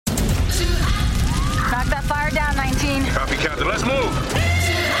Captain. Let's move.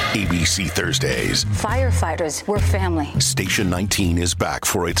 ABC Thursdays. Firefighters, we're family. Station 19 is back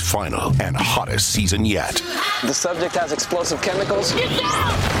for its final and hottest season yet. The subject has explosive chemicals. Get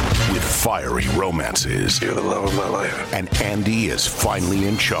down! With fiery romances. You're the love of my life. And Andy is finally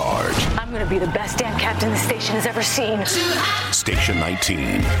in charge. I'm going to be the best damn captain the station has ever seen. Station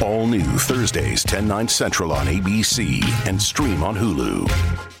 19. All new Thursdays, 10/9 Central on ABC and stream on Hulu.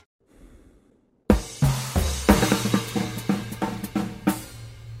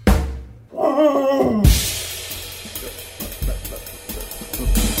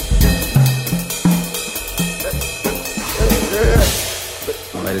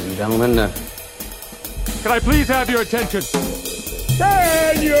 Ladies and gentlemen, can I please have your attention?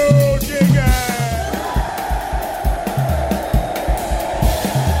 Can you dig it?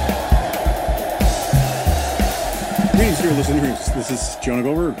 Greetings, dear listeners. This is Jonah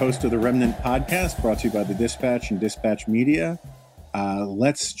Goldberg, host of the Remnant Podcast, brought to you by the Dispatch and Dispatch Media.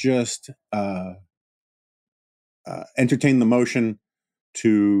 Let's just entertain the motion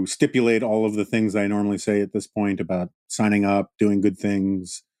to stipulate all of the things I normally say at this point about signing up, doing good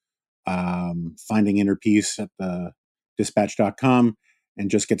things, finding inner peace at the dispatch.com, and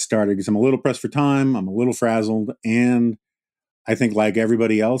just get started because I'm a little pressed for time. I'm a little frazzled. And I think, like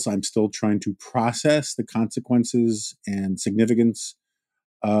everybody else, I'm still trying to process the consequences and significance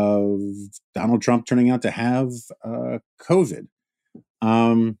of Donald Trump turning out to have COVID.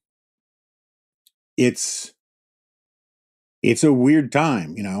 It's a weird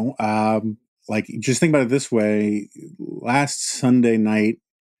time, you know. Like, just think about it this way. Last Sunday night,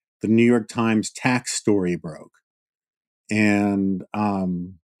 the New York Times tax story broke. And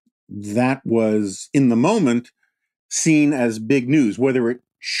that was, in the moment, seen as big news. Whether it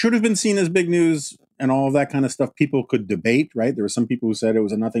should have been seen as big news and all of that kind of stuff, people could debate, right? There were some people who said it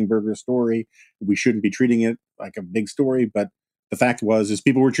was a nothing burger story. We shouldn't be treating it like a big story. But the fact is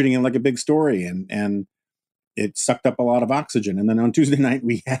people were treating it like a big story. And it sucked up a lot of oxygen. And then on Tuesday night,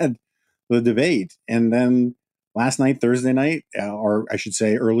 we had the debate. And then last night, Thursday night, or I should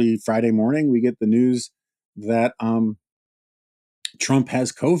say early Friday morning, we get the news that Trump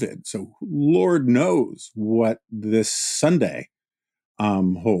has COVID. So Lord knows what this Sunday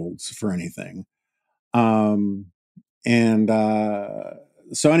holds for anything. So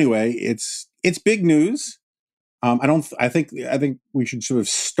anyway, it's big news. I think we should sort of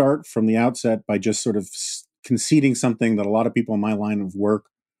start from the outset by just sort of conceding something that a lot of people in my line of work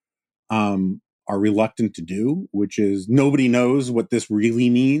are reluctant to do, which is nobody knows what this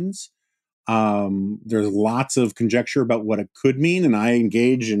really means. There's lots of conjecture about what it could mean, and I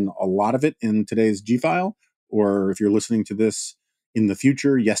engage in a lot of it in today's G-File, or if you're listening to this in the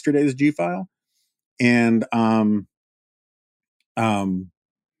future, yesterday's G-File. And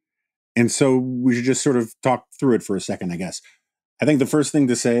so we should just sort of talk through it for a second, I guess. I think the first thing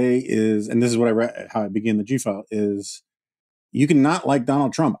to say is, and this is what how I begin the G-File, is you can not like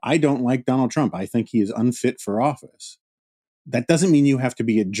Donald Trump. I don't like Donald Trump. I think he is unfit for office. That doesn't mean you have to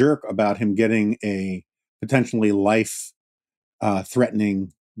be a jerk about him getting a potentially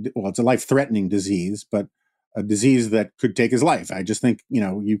life-threatening, well, it's a life-threatening disease, but a disease that could take his life. I just think,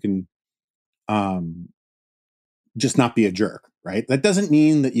 you can just not be a jerk, right? That doesn't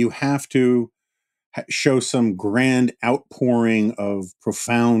mean that you have to show some grand outpouring of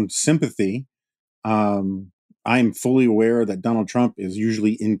profound sympathy. I'm fully aware that Donald Trump is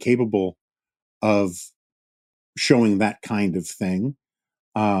usually incapable of showing that kind of thing.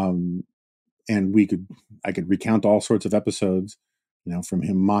 And I could recount all sorts of episodes, from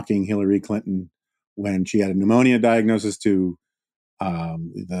him mocking Hillary Clinton when she had a pneumonia diagnosis to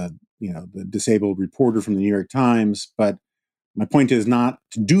the disabled reporter from the New York Times. But my point is not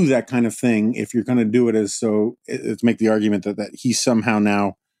to do that kind of thing if you're going to do it to make the argument that he somehow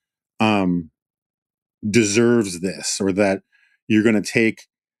now deserves this, or that you're going to take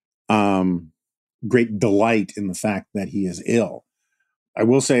great delight in the fact that he is ill. I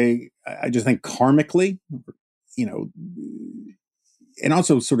will say, I just think karmically, and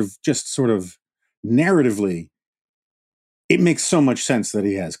also sort of narratively, it makes so much sense that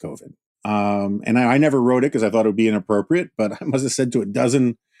he has COVID. And I never wrote it because I thought it would be inappropriate, but I must have said to a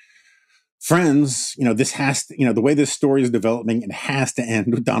dozen friends, this has to, the way this story is developing, it has to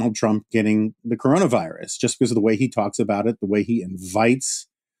end with Donald Trump getting the coronavirus, just because of the way he talks about it, the way he invites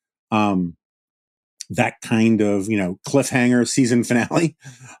that kind of, cliffhanger season finale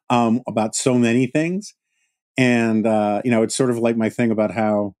about so many things. And, it's sort of like my thing about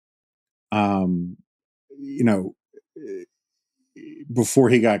how, before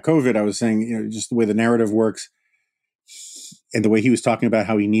he got COVID, I was saying, just the way the narrative works and the way he was talking about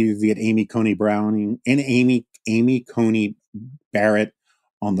how he needed to get Amy Coney Barrett Amy Coney Barrett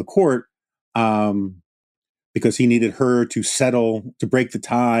on the court, because he needed her to break the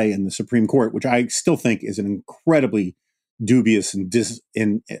tie in the Supreme Court, which I still think is an incredibly dubious and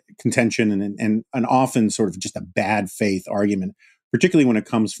in contention and an often sort of just a bad faith argument, particularly when it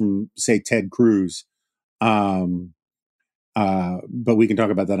comes from, say, Ted Cruz. But we can talk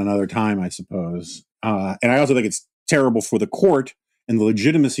about that another time, I suppose. And I also think it's terrible for the court and the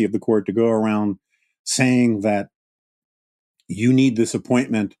legitimacy of the court to go around saying that you need this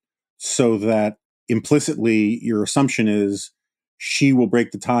appointment so that implicitly your assumption is she will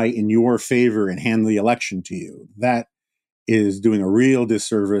break the tie in your favor and hand the election to you. That is doing a real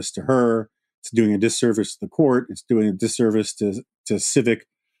disservice to her. It's doing a disservice to the court. It's doing a disservice to civic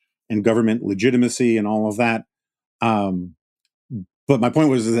and government legitimacy and all of that. But my point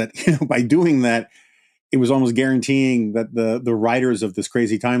was that, by doing that, it was almost guaranteeing that the writers of this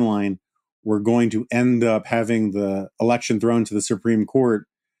crazy timeline were going to end up having the election thrown to the Supreme Court,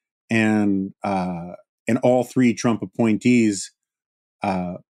 and all three Trump appointees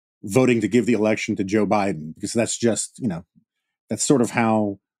voting to give the election to Joe Biden, because that's just, that's sort of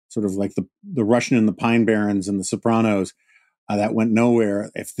how, sort of like the Russian and the Pine Barrens and the Sopranos, that went nowhere.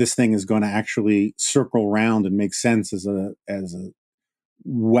 If this thing is going to actually circle around and make sense as a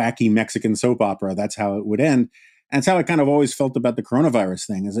wacky Mexican soap opera, that's how it would end. And it's how I kind of always felt about the coronavirus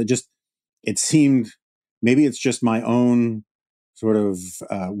thing, is it seemed, maybe it's just my own sort of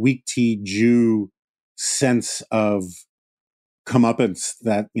weak tea Jew sense of comeuppance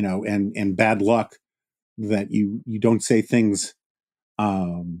that, and bad luck, that you don't say things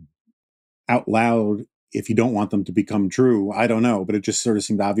out loud if you don't want them to become true. I don't know, but it just sort of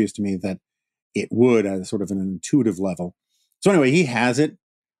seemed obvious to me that it would, at sort of an intuitive level. So anyway, he has it.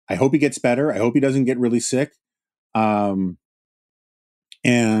 I hope he gets better. I hope he doesn't get really sick. But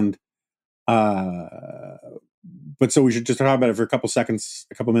so we should just talk about it for a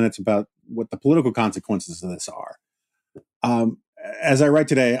couple minutes about what the political consequences of this are. As I write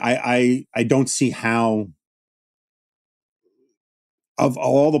today, I don't see how, of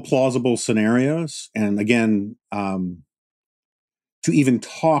all the plausible scenarios, and again, to even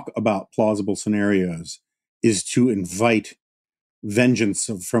talk about plausible scenarios is to invite vengeance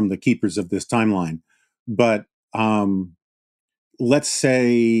from the keepers of this timeline. But let's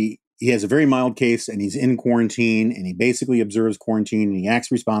say he has a very mild case and he's in quarantine and he basically observes quarantine and he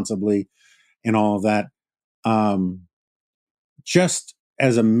acts responsibly and all of that. Just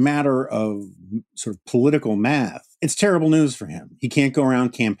as a matter of sort of political math, it's terrible news for him. He can't go around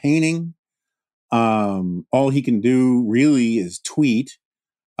campaigning. All he can do really is tweet.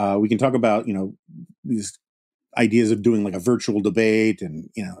 We can talk about, these ideas of doing like a virtual debate and,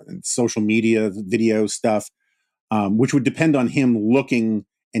 and social media video stuff, which would depend on him looking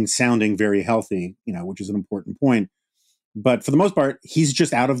and sounding very healthy, which is an important point. But for the most part, he's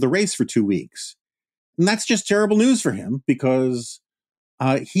just out of the race for 2 weeks. And that's just terrible news for him, because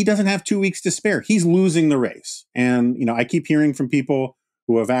he doesn't have 2 weeks to spare. He's losing the race. And, I keep hearing from people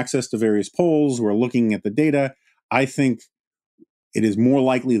who have access to various polls, who are looking at the data. I think it is more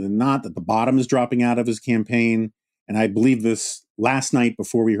likely than not that the bottom is dropping out of his campaign. And I believe this last night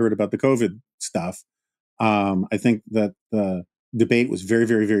before we heard about the COVID stuff. I think that the debate was very,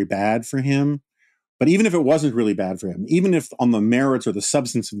 very, very bad for him. But even if it wasn't really bad for him, even if on the merits or the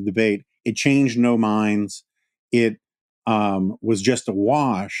substance of the debate, it changed no minds, it was just a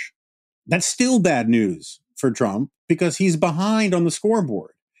wash, that's still bad news for Trump, because he's behind on the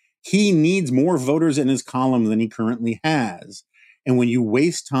scoreboard. He needs more voters in his column than he currently has. And when you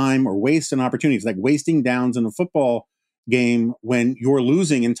waste time or waste an opportunity, it's like wasting downs in a football game when you're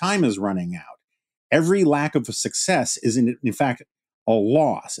losing and time is running out. Every lack of success is, in fact, a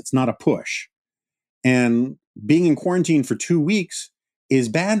loss. It's not a push. And being in quarantine for 2 weeks is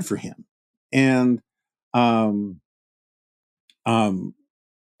bad for him. And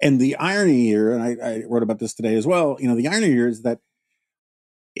the irony here, and I wrote about this today as well, the irony here is that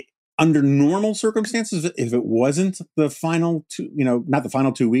under normal circumstances, if it wasn't the final two, not the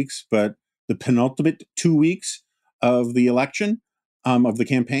final 2 weeks, but the penultimate 2 weeks of the election, of the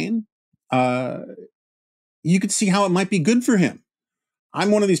campaign, you could see how it might be good for him. I'm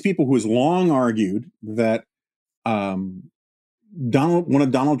one of these people who has long argued that one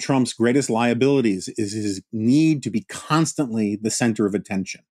of Donald Trump's greatest liabilities is his need to be constantly the center of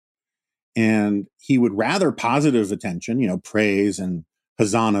attention. And he would rather positive attention, praise and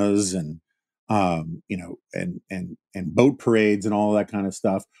hosannas and, and boat parades and all that kind of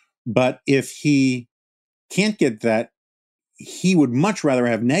stuff. But if he can't get that, he would much rather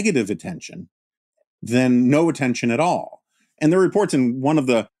have negative attention than no attention at all. And there are reports in one of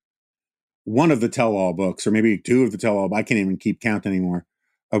the one of the tell-all books, or maybe two of the tell-all, I can't even keep count anymore,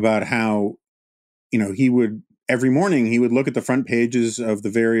 about how, he would, every morning, he would look at the front pages of the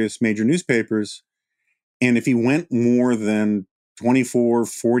various major newspapers. And if he went more than 24,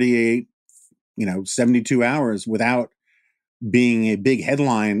 48, 72 hours without being a big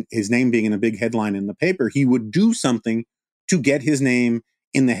headline, his name being in a big headline in the paper, he would do something to get his name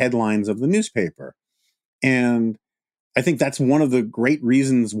in the headlines of the newspaper. And I think that's one of the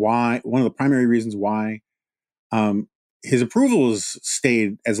one of the primary reasons why his approval has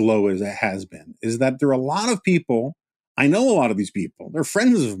stayed as low as it has been, is that there are a lot of people, I know a lot of these people, they're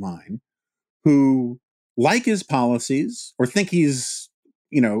friends of mine, who like his policies or think he's,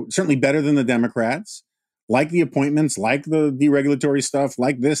 certainly better than the Democrats, like the appointments, like the deregulatory stuff,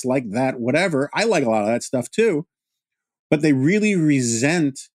 like this, like that, whatever. I like a lot of that stuff too. But they really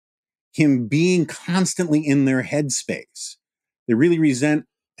resent him being constantly in their headspace. They really resent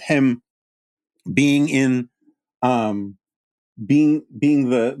him being in, being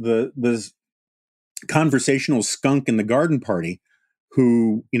the conversational skunk in the garden party,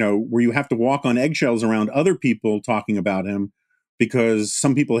 who, where you have to walk on eggshells around other people talking about him because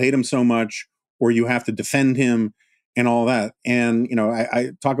some people hate him so much, or you have to defend him and all that. And,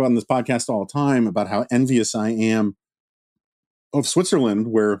 I talk about in this podcast all the time about how envious I am of Switzerland,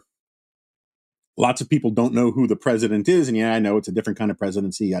 where lots of people don't know who the president is. And yeah, I know it's a different kind of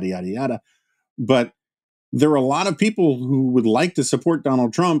presidency, yada, yada, yada. But there are a lot of people who would like to support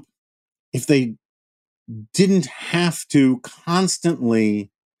Donald Trump if they didn't have to constantly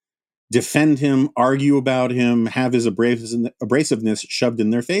defend him, argue about him, have his abrasiveness shoved in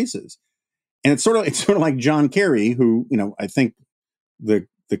their faces. And it's sort of like John Kerry, who, I think the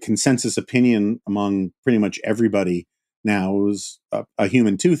consensus opinion among pretty much everybody now is a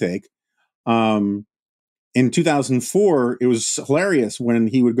human toothache. In 2004, it was hilarious when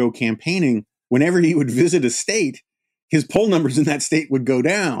he would go campaigning. Whenever he would visit a state, his poll numbers in that state would go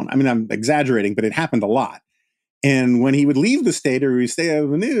down. I mean, I'm exaggerating, but it happened a lot. And when he would leave the state or he would stay out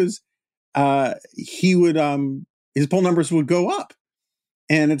of the news, he would his poll numbers would go up.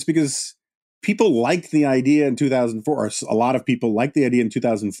 And it's because people liked the idea in 2004, or a lot of people liked the idea in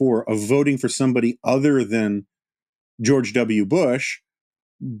 2004 of voting for somebody other than George W. Bush.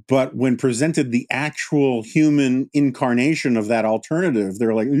 But when presented the actual human incarnation of that alternative,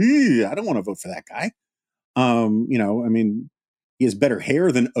 they're like, I don't want to vote for that guy. He has better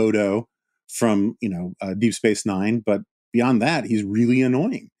hair than Odo from, Deep Space Nine, but beyond that, he's really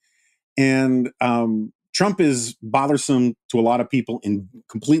annoying. And Trump is bothersome to a lot of people in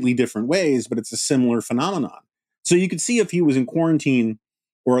completely different ways, but it's a similar phenomenon. So you could see if he was in quarantine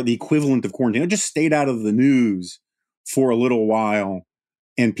or the equivalent of quarantine, or just stayed out of the news for a little while,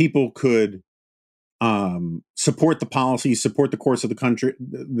 and people could support the policy, support the course of the country,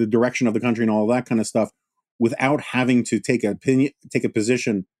 the direction of the country, and all that kind of stuff, without having to take a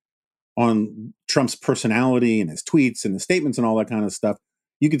position on Trump's personality and his tweets and his statements and all that kind of stuff.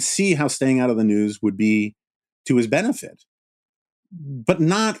 You could see how staying out of the news would be to his benefit, but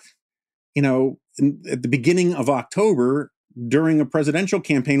not, at the beginning of October during a presidential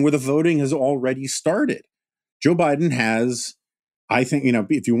campaign where the voting has already started. Joe Biden has, I think,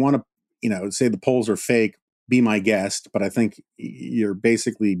 if you want to, say the polls are fake, be my guest, but I think you're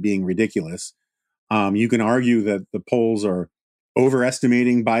basically being ridiculous. You can argue that the polls are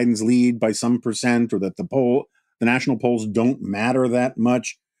overestimating Biden's lead by some percent, or that the national polls don't matter that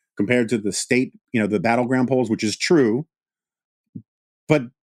much compared to the state, the battleground polls, which is true. But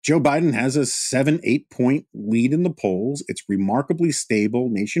Joe Biden has a 7-8 point lead in the polls. It's remarkably stable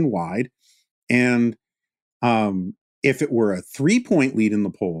nationwide. And if it were a 3-point lead in the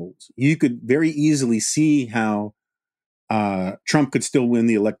polls, you could very easily see how Trump could still win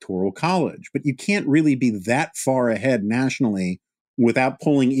the Electoral College. But you can't really be that far ahead nationally without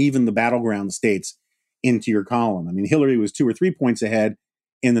pulling even the battleground states into your column. I mean, Hillary was 2 or 3 points ahead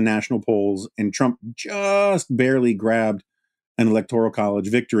in the national polls, and Trump just barely grabbed an Electoral College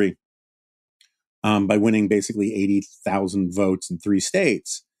victory by winning basically 80,000 votes in 3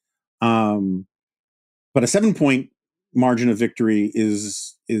 states. But a 7-point margin of victory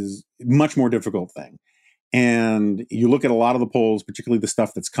is much more difficult thing. And you look at a lot of the polls, particularly the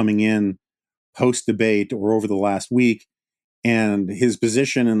stuff that's coming in post-debate or over the last week, and his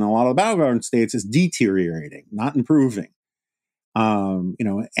position in a lot of the battleground states is deteriorating, not improving.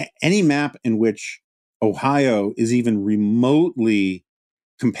 Any map in which Ohio is even remotely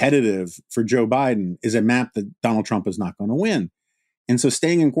competitive for Joe Biden is a map that Donald Trump is not going to win. And so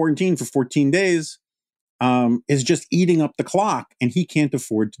staying in quarantine for 14 days is just eating up the clock, and he can't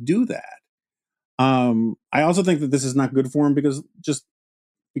afford to do that. I also think that this is not good for him because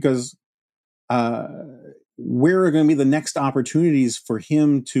where are going to be the next opportunities for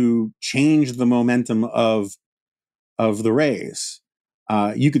him to change the momentum of the race?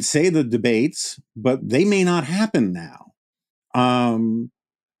 You could say the debates, but they may not happen now.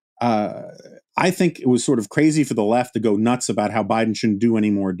 I think it was sort of crazy for the left to go nuts about how Biden shouldn't do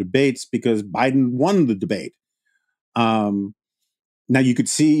any more debates because Biden won the debate. Now, you could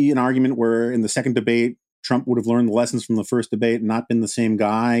see an argument where in the second debate, Trump would have learned the lessons from the first debate and not been the same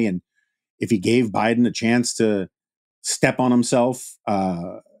guy. And if he gave Biden a chance to step on himself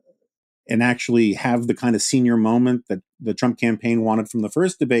and actually have the kind of senior moment that the Trump campaign wanted from the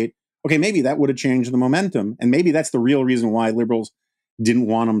first debate, okay, maybe that would have changed the momentum. And maybe that's the real reason why liberals didn't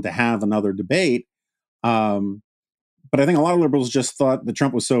want him to have another debate. But I think a lot of liberals just thought that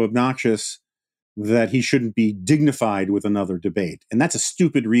Trump was so obnoxious that he shouldn't be dignified with another debate. And that's a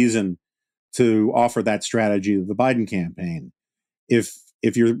stupid reason to offer that strategy to the Biden campaign. If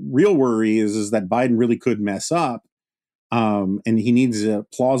your real worry is that Biden really could mess up, and he needs a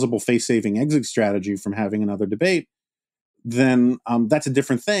plausible face-saving exit strategy from having another debate, then that's a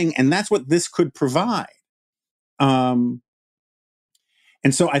different thing. And that's what this could provide. And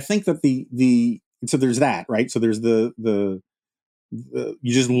so I think that so there's that, right? So there's the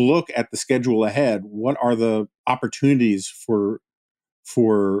you just look at the schedule ahead. What are the opportunities for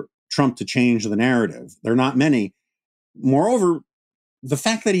Trump to change the narrative? There are not many. Moreover, the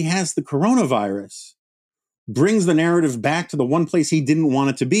fact that he has the coronavirus brings the narrative back to the one place he didn't want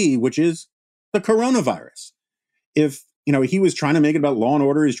it to be, which is the coronavirus. If he was trying to make it about law and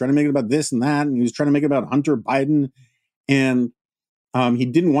order, he's trying to make it about this and that, and he was trying to make it about Hunter Biden, and he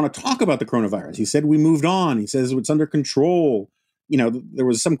didn't want to talk about the coronavirus. He said we moved on. He says it's under control. There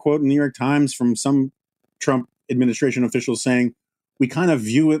was some quote in the New York Times from some Trump administration officials saying we kind of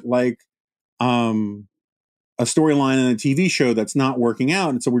view it like a storyline in a TV show that's not working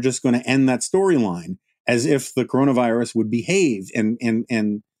out, and so we're just going to end that storyline as if the coronavirus would behave and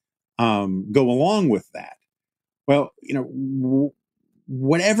go along with that. Well,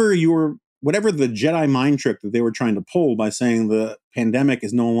 whatever the Jedi mind trick that they were trying to pull by saying the pandemic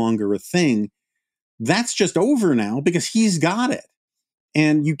is no longer a thing, that's just over now because he's got it.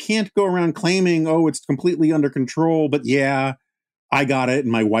 And you can't go around claiming, oh, it's completely under control, but yeah, I got it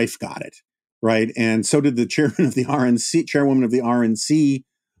and my wife got it, right? And so did the chairwoman of the RNC,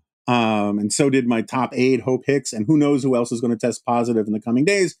 and so did my top aide, Hope Hicks, and who knows who else is going to test positive in the coming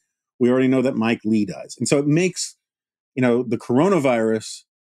days. We already know that Mike Lee does. And so it makes, the coronavirus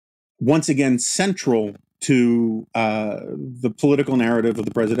once again central to the political narrative of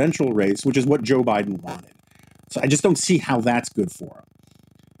the presidential race, which is what Joe Biden wanted. So I just don't see how that's good for him.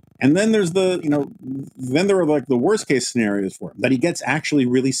 And then there's then there are like the worst case scenarios for him, that he gets actually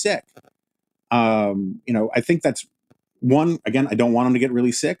really sick. I think that's one, again, I don't want him to get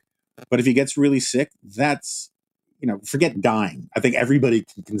really sick, but if he gets really sick, that's, forget dying. I think everybody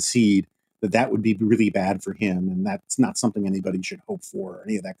can concede that would be really bad for him. And that's not something anybody should hope for or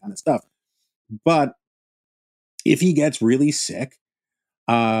any of that kind of stuff. But if he gets really sick,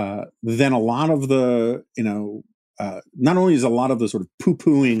 then a lot of the, not only is a lot of the sort of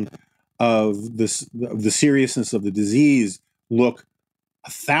poo-pooing of the seriousness of the disease look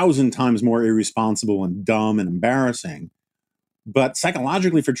 1,000 times more irresponsible and dumb and embarrassing, but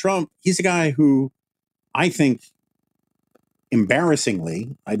psychologically for Trump, he's a guy who I think,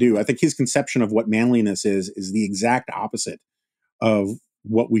 embarrassingly, I think his conception of what manliness is the exact opposite of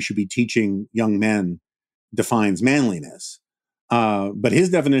what we should be teaching young men defines manliness. But his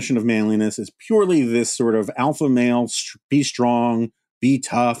definition of manliness is purely this sort of alpha male, be strong, be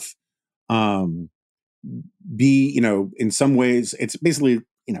tough, be, in some ways, it's basically,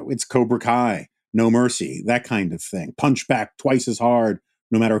 it's Cobra Kai, no mercy, that kind of thing. Punch back twice as hard,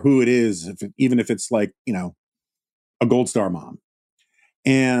 no matter who it is, even if it's like, a Gold Star mom.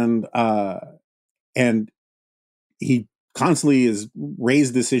 And he constantly has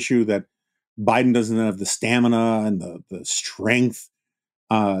raised this issue that Biden doesn't have the stamina and the strength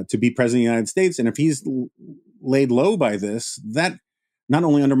to be president of the United States. And if he's laid low by this, that not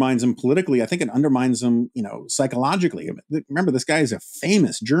only undermines him politically, I think it undermines him, psychologically. Remember, this guy is a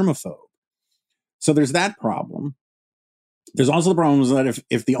famous germaphobe. So there's that problem. There's also the problem that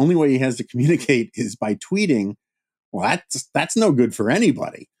if the only way he has to communicate is by tweeting, well, that's no good for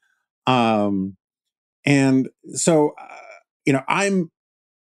anybody. And so, I'm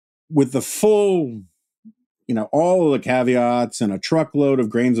with the full, all of the caveats and a truckload of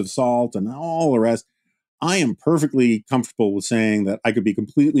grains of salt and all the rest, I am perfectly comfortable with saying that I could be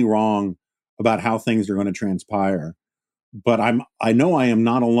completely wrong about how things are going to transpire. But I know I am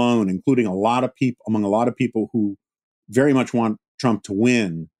not alone, including among a lot of people who very much want Trump to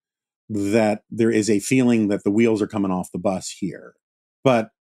win, that there is a feeling that the wheels are coming off the bus here. But,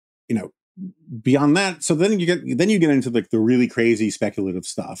 beyond that, so then you get into like the really crazy speculative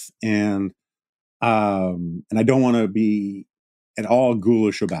stuff. And I don't want to be at all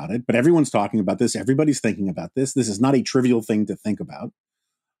ghoulish about it, but everyone's talking about this. Everybody's thinking about this. This is not a trivial thing to think about.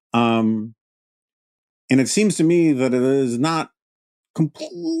 And it seems to me that it is not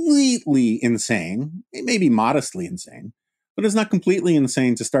completely insane. It may be modestly insane, but it's not completely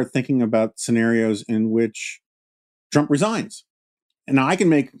insane to start thinking about scenarios in which Trump resigns. And now I can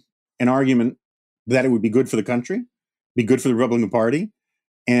make an argument that it would be good for the country, be good for the Republican Party,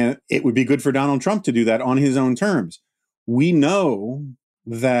 and it would be good for Donald Trump to do that on his own terms. We know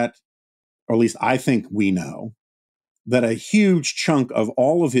that, or at least I think we know, that a huge chunk of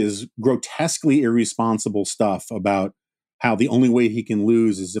all of his grotesquely irresponsible stuff about how the only way he can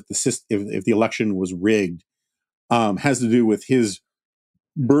lose is if the election was rigged, has to do with his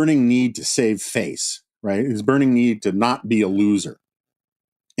burning need to save face, right? His burning need to not be a loser.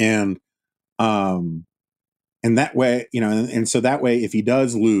 And that way, and so that way, if he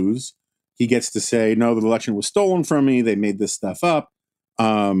does lose, he gets to say, no, the election was stolen from me. They made this stuff up.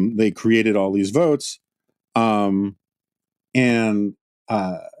 They created all these votes. And then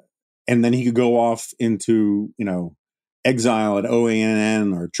he could go off into, exile at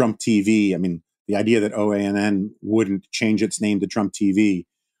OANN or Trump TV. I mean, the idea that OANN wouldn't change its name to Trump TV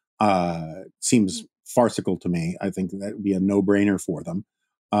seems farcical to me. I think that would be a no-brainer for them.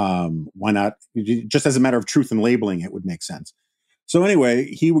 Why not? Just as a matter of truth and labeling, it would make sense. So anyway,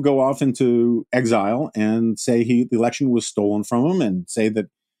 he would go off into exile and say the election was stolen from him, and say that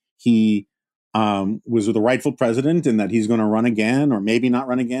he was the rightful president and that he's going to run again, or maybe not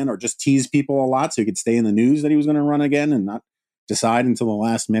run again, or just tease people a lot so he could stay in the news that he was going to run again and not decide until the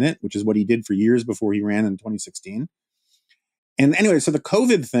last minute, which is what he did for years before he ran in 2016. And anyway, so the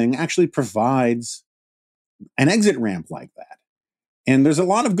COVID thing actually provides an exit ramp like that. And there's a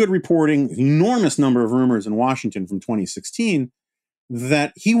lot of good reporting, enormous number of rumors in Washington from 2016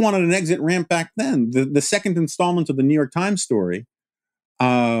 that he wanted an exit ramp back then. The second installment of the New York Times story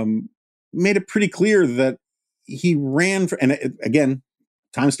made it pretty clear that he ran for, and again,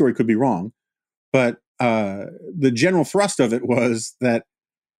 Times story could be wrong, but the general thrust of it was that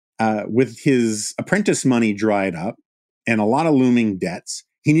with his apprentice money dried up and a lot of looming debts,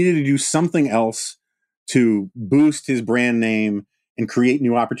 he needed to do something else to boost his brand name and create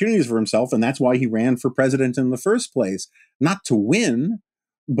new opportunities for himself. And that's why he ran for president in the first place, not to win,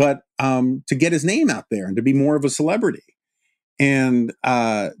 but to get his name out there and to be more of a celebrity. And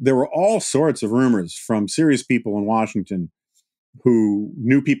there were all sorts of rumors from serious people in Washington who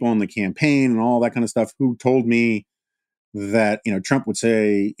knew people in the campaign and all that kind of stuff, who told me that, Trump would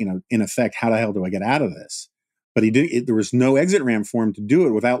say, in effect, how the hell do I get out of this? But there was no exit ramp for him to do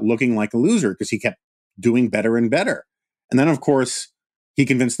it without looking like a loser, because he kept doing better and better. And then, of course, he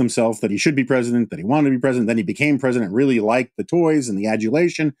convinced himself that he should be president, that he wanted to be president. Then he became president, really liked the toys and the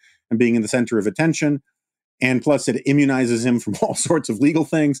adulation and being in the center of attention. And plus, it immunizes him from all sorts of legal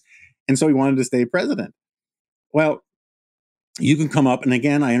things. And so he wanted to stay president. Well, you can come up, and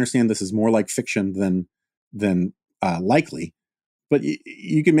again, I understand this is more like fiction than likely, but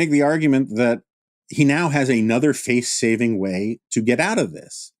you can make the argument that he now has another face-saving way to get out of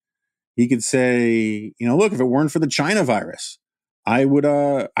this. He could say, look, if it weren't for the China virus, I would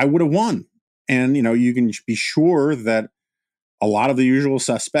have won. And, you can be sure that a lot of the usual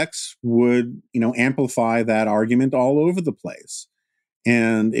suspects would, amplify that argument all over the place.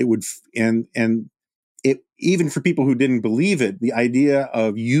 And it would, and it, even for people who didn't believe it, the idea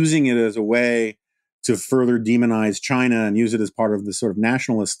of using it as a way to further demonize China and use it as part of the sort of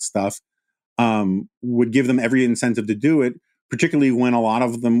nationalist stuff, would give them every incentive to do it, particularly when a lot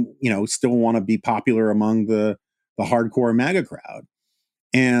of them, still want to be popular among the hardcore MAGA crowd.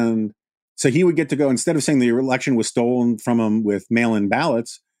 And so he would get to go, instead of saying the election was stolen from him with mail-in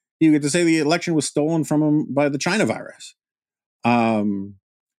ballots, he would get to say the election was stolen from him by the China virus. And,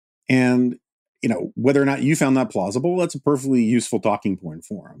 whether or not you found that plausible, that's a perfectly useful talking point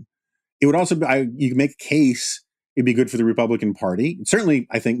for him. It would also be, you can make a case, it'd be good for the Republican Party. Certainly,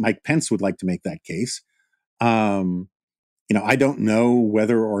 I think Mike Pence would like to make that case. I don't know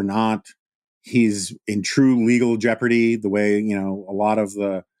whether or not he's in true legal jeopardy the way, a lot of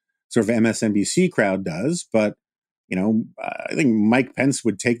the sort of MSNBC crowd does. But, I think Mike Pence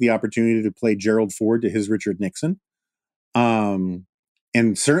would take the opportunity to play Gerald Ford to his Richard Nixon. And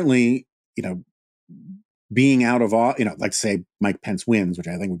certainly, being out of, like say Mike Pence wins, which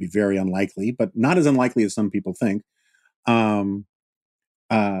I think would be very unlikely, but not as unlikely as some people think. You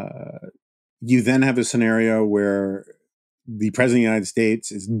then have a scenario where the president of the United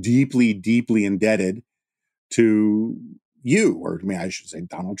States is deeply, deeply indebted to you, or I should say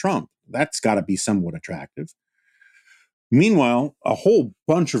Donald Trump. That's got to be somewhat attractive. Meanwhile, a whole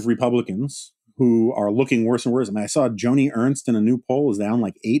bunch of Republicans who are looking worse and worse. I saw Joni Ernst in a new poll is down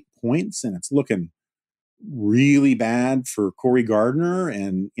like 8 points, and it's looking really bad for Cory Gardner.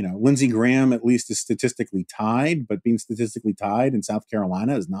 And, Lindsey Graham at least is statistically tied, but being statistically tied in South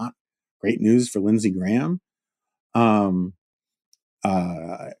Carolina is not great news for Lindsey Graham. I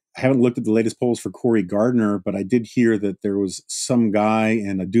haven't looked at the latest polls for Cory Gardner, but I did hear that there was some guy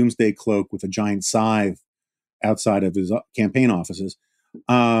in a doomsday cloak with a giant scythe outside of his campaign offices.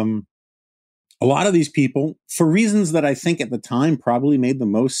 A lot of these people, for reasons that I think at the time probably made the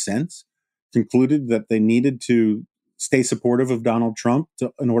most sense, concluded that they needed to stay supportive of Donald Trump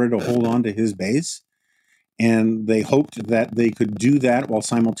in order to hold on to his base. And they hoped that they could do that while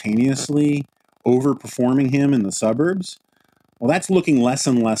simultaneously overperforming him in the suburbs. Well, that's looking less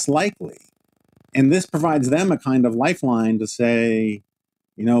and less likely. And this provides them a kind of lifeline to say,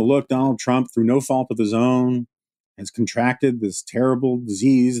 look, Donald Trump, through no fault of his own, has contracted this terrible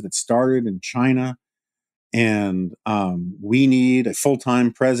disease that started in China. And we need a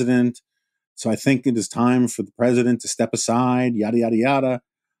full-time president. So I think it is time for the president to step aside, yada, yada, yada.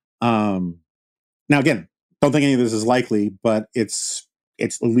 Now, again, don't think any of this is likely, but it's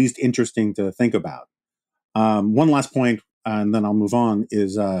at least interesting to think about. One last point, and then I'll move on,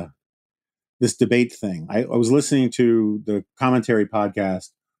 is this debate thing. I was listening to the commentary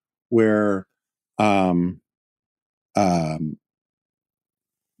podcast where John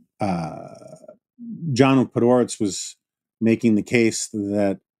Podhoretz was making the case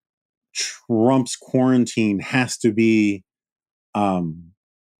that Trump's quarantine has to be, the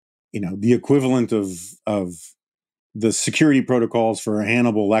equivalent of the security protocols for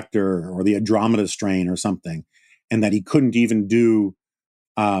Hannibal Lecter or the Andromeda strain or something, and that he couldn't even do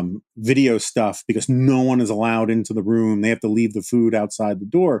video stuff because no one is allowed into the room. They have to leave the food outside the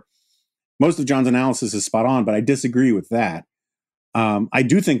door. Most of John's analysis is spot on, but I disagree with that. I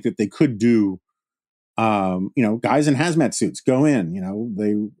do think that they could do, guys in hazmat suits go in,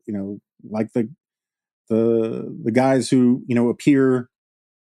 like the guys who, appear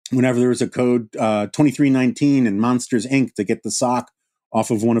whenever there's a code 2319 in Monsters Inc. to get the sock off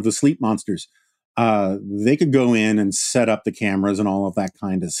of one of the sleep monsters. They could go in and set up the cameras and all of that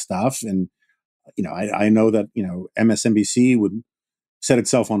kind of stuff. And, I know that, MSNBC would set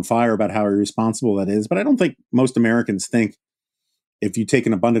itself on fire about how irresponsible that is. But I don't think most Americans think if you take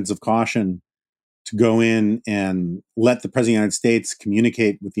an abundance of caution to go in and let the president of the United States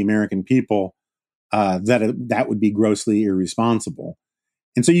communicate with the American people, that would be grossly irresponsible.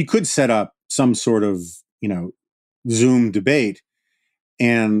 And so you could set up some sort of, Zoom debate.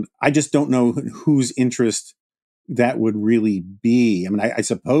 And I just don't know whose interest that would really be. I mean, I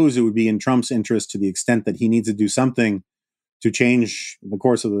suppose it would be in Trump's interest to the extent that he needs to do something to change the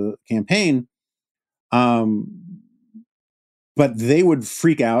course of the campaign. But they would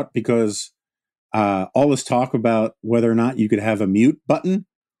freak out because all this talk about whether or not you could have a mute button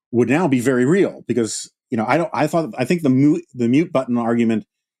would now be very real because, I think the mute button argument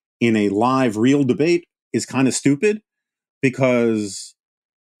in a live real debate is kind of stupid because,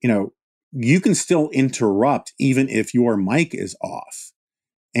 you can still interrupt even if your mic is off.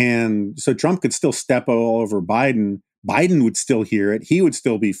 And so Trump could still step all over Biden. Biden would still hear it. He would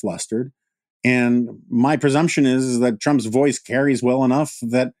still be flustered. And my presumption is that Trump's voice carries well enough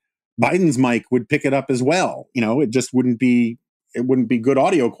that Biden's mic would pick it up as well. It just wouldn't be good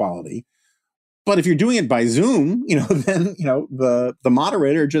audio quality. But if you're doing it by Zoom, then, the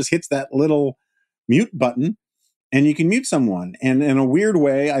moderator just hits that little mute button and you can mute someone. And in a weird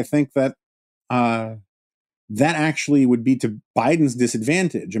way, I think that that actually would be to Biden's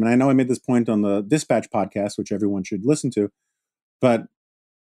disadvantage. I mean, I know I made this point on the Dispatch podcast, which everyone should listen to, but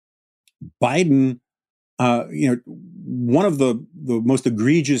Biden, one of the most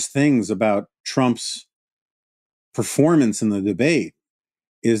egregious things about Trump's performance in the debate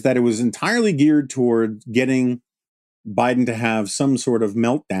is that it was entirely geared toward getting Biden to have some sort of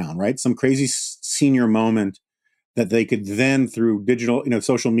meltdown, right? Some crazy senior moment that they could then through digital,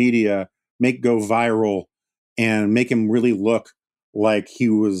 social media, make go viral and make him really look like he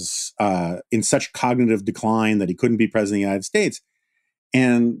was in such cognitive decline that he couldn't be president of the United States.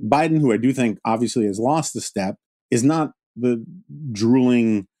 And Biden, who I do think obviously has lost the step, is not the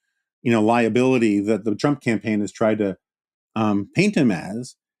drooling, liability that the Trump campaign has tried to paint him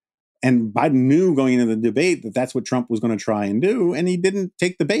as. And Biden knew going into the debate that that's what Trump was going to try and do, and he didn't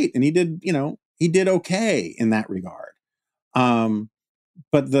take the bait, and he did okay in that regard.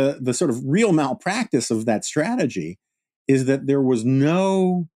 But the sort of real malpractice of that strategy is that there was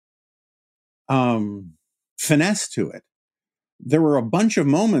no finesse to it. There were a bunch of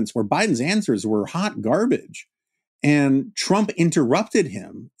moments where Biden's answers were hot garbage, and Trump interrupted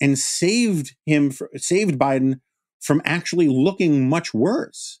him and saved Biden from actually looking much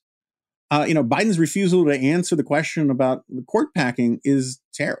worse. Biden's refusal to answer the question about the court packing is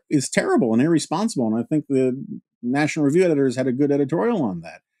terrible and irresponsible. And I think the National Review editors had a good editorial on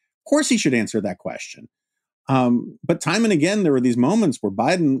that. Of course, he should answer that question. But time and again, there were these moments where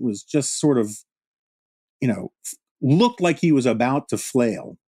Biden was just sort of, looked like he was about to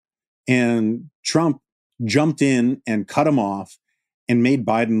flail. And Trump jumped in and cut him off and made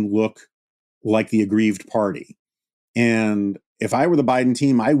Biden look like the aggrieved party. And if I were the Biden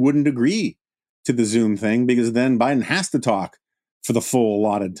team, I wouldn't agree to the Zoom thing, because then Biden has to talk for the full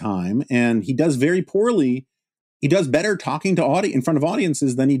allotted time. And he does very poorly. He does better talking to in front of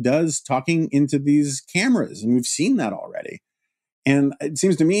audiences than he does talking into these cameras. And we've seen that already. And it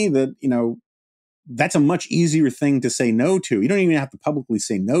seems to me that, that's a much easier thing to say no to. You don't even have to publicly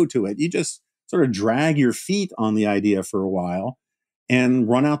say no to it. You just sort of drag your feet on the idea for a while and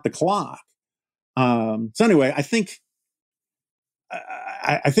run out the clock. So anyway, I think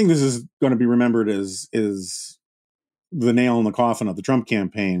this is going to be remembered as the nail in the coffin of the Trump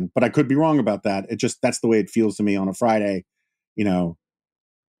campaign, but I could be wrong about that. That's the way it feels to me on a Friday.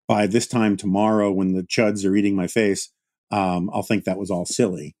 By this time tomorrow, when the chuds are eating my face, I'll think that was all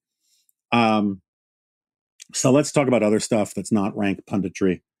silly. So let's talk about other stuff that's not rank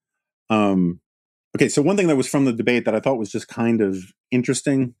punditry. Okay, so one thing that was from the debate that I thought was just kind of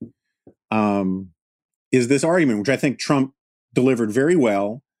interesting is this argument, which I think Trump delivered very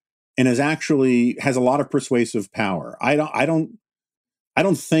well and has a lot of persuasive power. I don't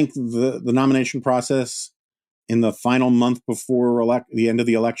think the nomination process in the final month before the end of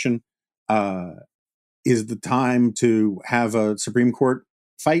the election is the time to have a Supreme Court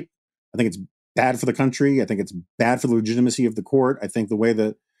fight. I think it's bad for the country. I think it's bad for the legitimacy of the court. I think the way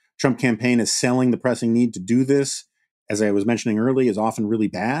the Trump campaign is selling the pressing need to do this, as I was mentioning earlier, is often really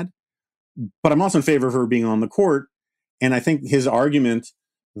bad. But I'm also in favor of her being on the court. And I think his argument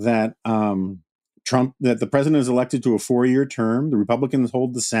that that the president is elected to a 4-year term, the Republicans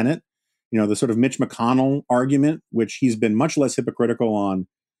hold the Senate, the sort of Mitch McConnell argument, which he's been much less hypocritical on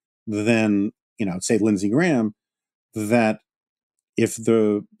than, say, Lindsey Graham, that if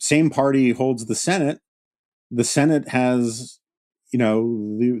the same party holds the Senate has,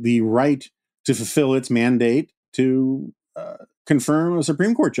 the right to fulfill its mandate to confirm a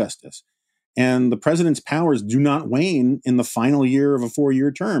Supreme Court justice. And the president's powers do not wane in the final year of a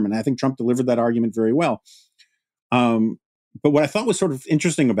 4-year term. And I think Trump delivered that argument very well. But what I thought was sort of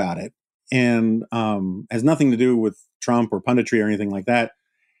interesting about it, and has nothing to do with Trump or punditry or anything like that,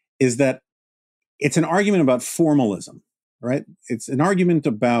 is that it's an argument about formalism, right? It's an argument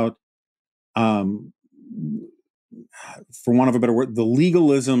about, for want of a better word, the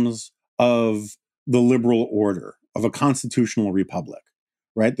legalisms of the liberal order of a constitutional republic,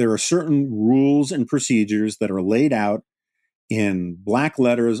 right? There are certain rules and procedures that are laid out in black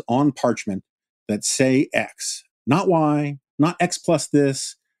letters on parchment that say X, not Y, not X plus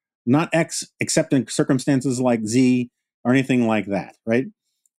this, not X except in circumstances like Z or anything like that, right?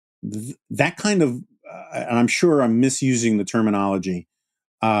 That kind of, and I'm sure I'm misusing the terminology,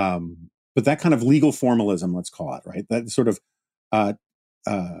 but that kind of legal formalism, let's call it, right? That sort of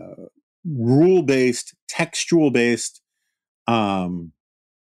rule-based, textual-based,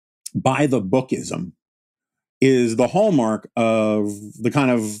 by-the-bookism is the hallmark of the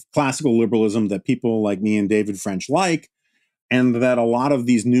kind of classical liberalism that people like me and David French like, and that a lot of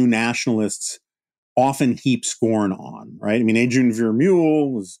these new nationalists often heap scorn on, right? I mean, Adrian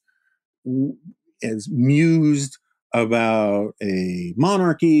Vermeule is mused about a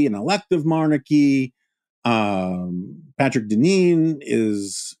monarchy, an elective monarchy. Patrick Deneen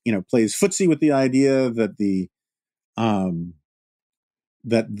plays footsie with the idea that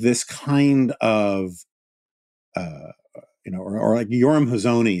that this kind of or like Yoram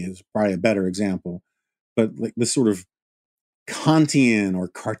Hazony is probably a better example, but like this sort of Kantian or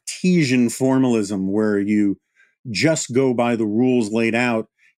Cartesian formalism where you just go by the rules laid out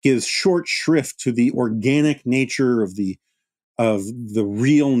gives short shrift to the organic nature of the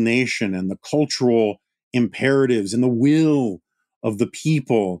real nation and the cultural imperatives and the will of the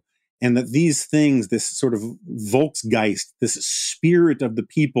people, and that these things, this sort of Volksgeist, this spirit of the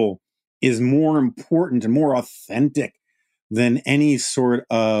people, is more important and more authentic than any sort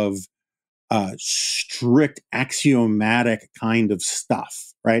of strict axiomatic kind of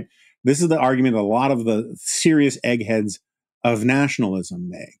stuff, right? This is the argument a lot of the serious eggheads of nationalism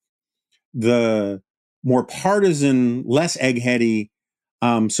make. The more partisan, less eggheady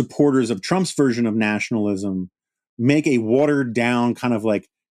supporters of Trump's version of nationalism make a watered down kind of like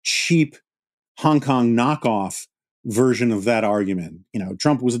cheap Hong Kong knockoff version of that argument.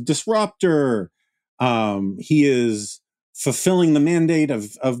 Trump was a disruptor. He is fulfilling the mandate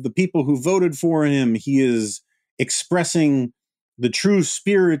of the people who voted for him. He is expressing the true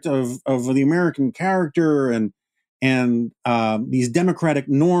spirit of the American character and these democratic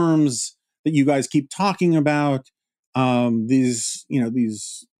norms that you guys keep talking about. These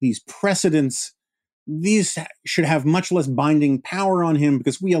precedents, these should have much less binding power on him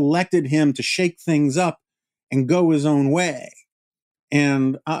because we elected him to shake things up and go his own way.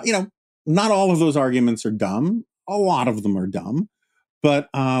 And, not all of those arguments are dumb. A lot of them are dumb, but,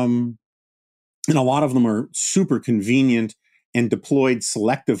 and a lot of them are super convenient and deployed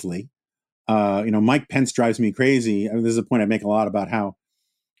selectively. Mike Pence drives me crazy. I mean, this is a point I make a lot about how,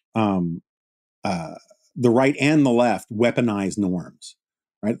 the right and the left weaponize norms,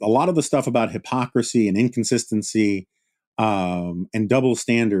 right? A lot of the stuff about hypocrisy and inconsistency and double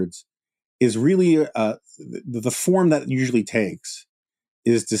standards is really the form that it usually takes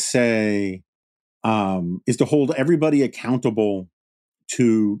is to say, is to hold everybody accountable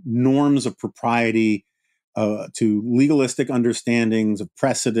to norms of propriety, to legalistic understandings of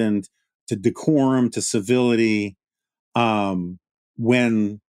precedent, to decorum, to civility,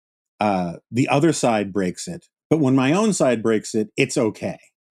 when the other side breaks it. But when my own side breaks it, it's okay,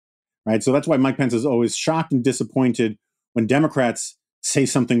 right? So that's why Mike Pence is always shocked and disappointed when Democrats say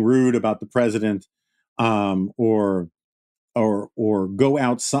something rude about the president, or go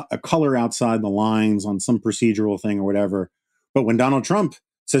outside, color outside the lines on some procedural thing or whatever. But when Donald Trump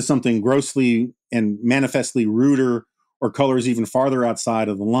says something grossly and manifestly ruder or colors even farther outside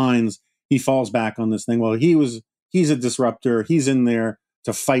of the lines, he falls back on this thing. Well, he's a disruptor. He's in there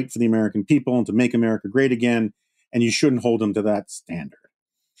to fight for the American people and to make America great again. And you shouldn't hold him to that standard.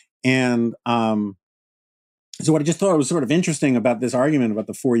 And so what I just thought was sort of interesting about this argument about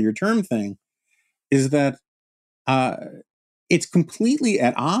the 4-year term thing is that it's completely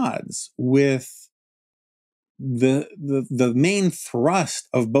at odds with the main thrust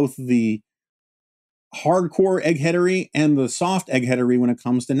of both the hardcore eggheadery and the soft eggheadery when it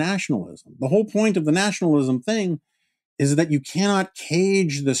comes to nationalism. The whole point of the nationalism thing is that you cannot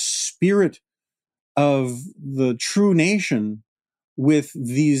cage the spirit of the true nation with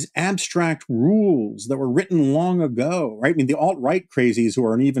these abstract rules that were written long ago, right? I mean, the alt-right crazies who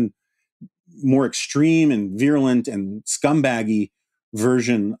are an even more extreme and virulent and scumbaggy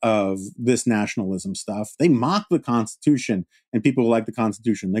version of this nationalism stuff, they mock the Constitution and people who like the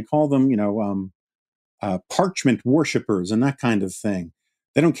Constitution. They call them, parchment worshipers and that kind of thing.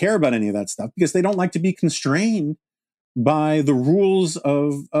 They don't care about any of that stuff because they don't like to be constrained by the rules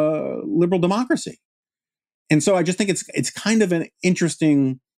of liberal democracy. And so I just think it's kind of an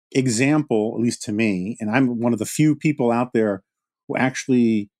interesting example, at least to me, and I'm one of the few people out there who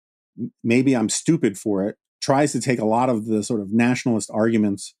actually, maybe I'm stupid for it, tries to take a lot of the sort of nationalist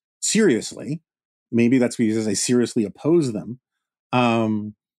arguments seriously. Maybe that's because I seriously oppose them.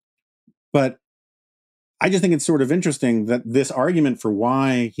 But I just think it's sort of interesting that this argument for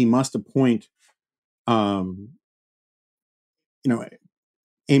why he must appoint, Amy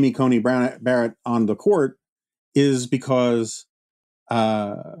Coney Barrett on the court is because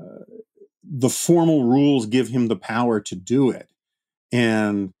the formal rules give him the power to do it.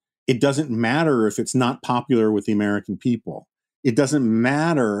 And it doesn't matter if it's not popular with the American people. It doesn't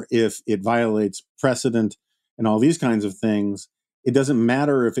matter if it violates precedent and all these kinds of things. It doesn't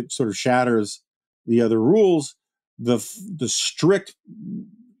matter if it sort of shatters the other rules. The strict,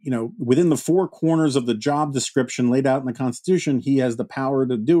 within the four corners of the job description laid out in the Constitution, he has the power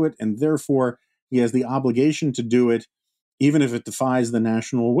to do it, and therefore he has the obligation to do it, even if it defies the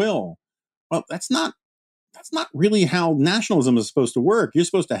national will. Well, that's not really how nationalism is supposed to work. You're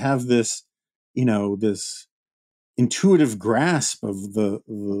supposed to have this, this intuitive grasp of the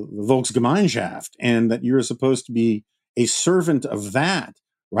Volksgemeinschaft, and that you're supposed to be a servant of that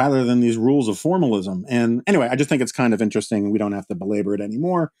rather than these rules of formalism. And anyway, I just think it's kind of interesting. We don't have to belabor it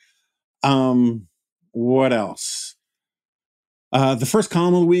anymore. What else? The first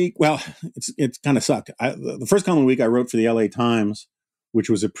column of the week, well, it's kind of sucked. The first column of the week I wrote for the LA Times, which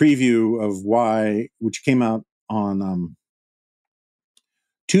was a preview of which came out on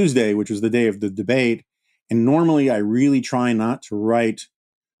Tuesday, which was the day of the debate. And normally I really try not to write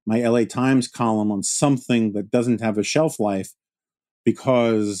my LA Times column on something that doesn't have a shelf life,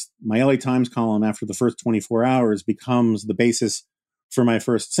 because my LA Times column after the first 24 hours becomes the basis for my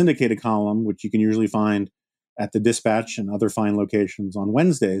first syndicated column, which you can usually find at the Dispatch and other fine locations on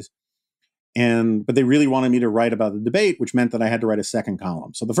Wednesdays. but they really wanted me to write about the debate, which meant that I had to write a second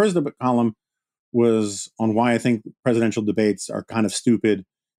column. So the first column was on why I think presidential debates are kind of stupid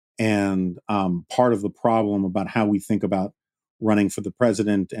and part of the problem about how we think about running for the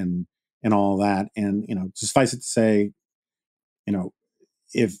president and all that. And, suffice it to say,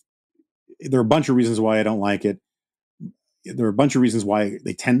 if there are a bunch of reasons why I don't like it, there are a bunch of reasons why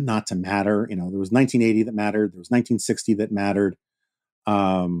they tend not to matter. There was 1980 that mattered. There was 1960 that mattered.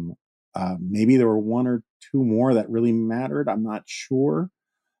 Maybe there were one or two more that really mattered. I'm not sure.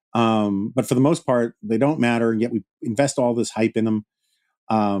 But for the most part, they don't matter. And yet we invest all this hype in them.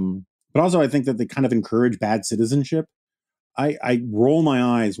 But also I think that they kind of encourage bad citizenship. I roll my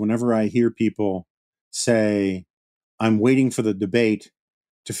eyes whenever I hear people say, I'm waiting for the debate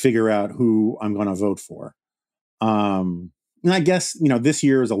to figure out who I'm going to vote for. And I guess, this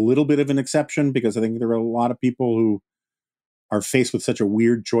year is a little bit of an exception because I think there are a lot of people who are faced with such a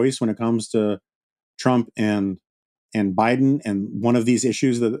weird choice when it comes to Trump and Biden. And one of these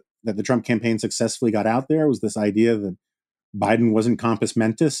issues that the Trump campaign successfully got out there was this idea that Biden wasn't compos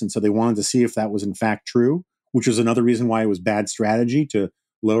mentis. And so they wanted to see if that was in fact true, which was another reason why it was bad strategy to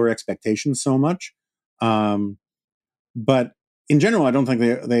lower expectations so much. But in general, I don't think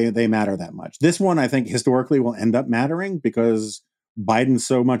they matter that much. This one, I think, historically will end up mattering because Biden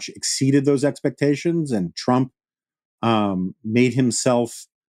so much exceeded those expectations, and Trump made himself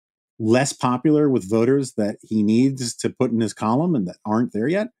less popular with voters that he needs to put in his column and that aren't there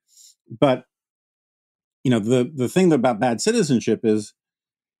yet. But the thing about bad citizenship is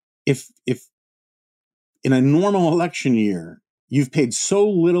if in a normal election year you've paid so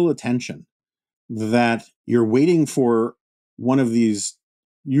little attention that you're waiting for one of these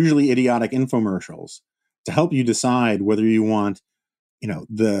usually idiotic infomercials to help you decide whether you want,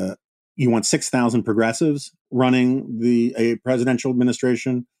 you want 6,000 progressives running a presidential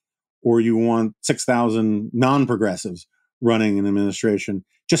administration, or you want 6,000 non-progressives running an administration,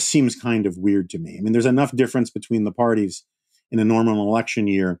 just seems kind of weird to me. I mean, there's enough difference between the parties in a normal election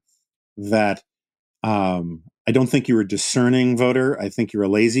year that I don't think you're a discerning voter. I think you're a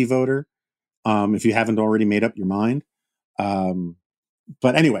lazy voter. If you haven't already made up your mind.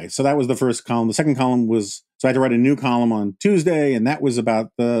 But anyway, so that was the first column. The second column was, so I had to write a new column on Tuesday, and that was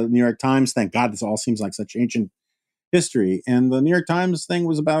about the New York Times. Thank God, this all seems like such ancient history. And the New York Times thing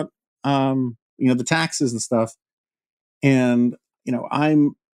was about, the taxes and stuff. And,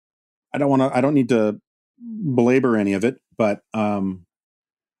 I don't need to belabor any of it, but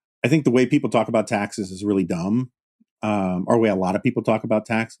I think the way people talk about taxes is really dumb, or the way a lot of people talk about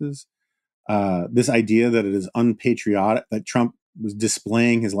taxes. This idea that it is unpatriotic, that Trump was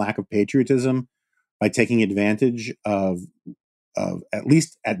displaying his lack of patriotism by taking advantage of at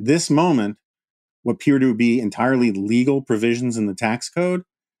least at this moment, what appear to be entirely legal provisions in the tax code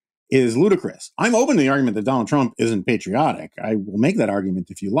is ludicrous. I'm open to the argument that Donald Trump isn't patriotic. I will make that argument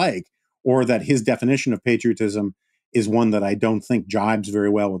if you like, or that his definition of patriotism is one that I don't think jibes very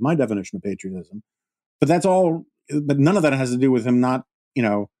well with my definition of patriotism. But that's all, but none of that has to do with him not,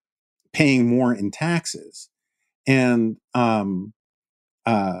 paying more in taxes. And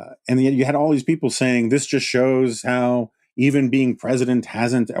yet you had all these people saying this just shows how even being president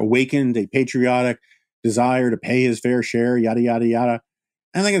hasn't awakened a patriotic desire to pay his fair share, yada, yada, yada.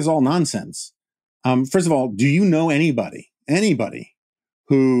 I think it's all nonsense. First of all, do you know anybody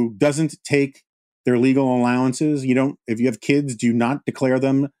who doesn't take their legal allowances? If you have kids, do you not declare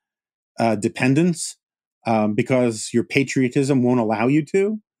them dependents because your patriotism won't allow you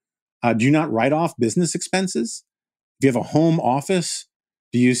to? Do you not write off business expenses? If you have a home office,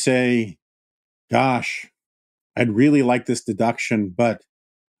 do you say, gosh, I'd really like this deduction, but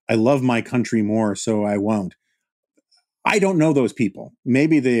I love my country more, so I won't? I don't know those people.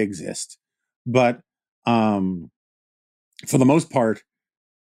 Maybe they exist. But for the most part,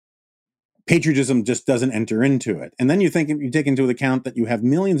 patriotism just doesn't enter into it. And then you take into account that you have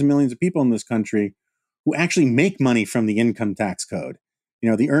millions and millions of people in this country who actually make money from the income tax code.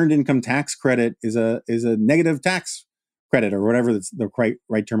 The earned income tax credit is a negative tax credit, or whatever the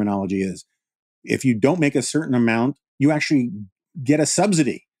right terminology is. If you don't make a certain amount, you actually get a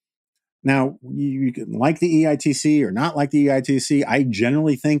subsidy. Now, you can like the EITC or not like the EITC. I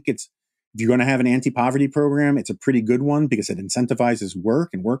generally think if you're going to have an anti-poverty program, it's a pretty good one because it incentivizes work,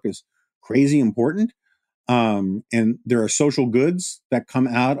 and work is crazy important. And there are social goods that come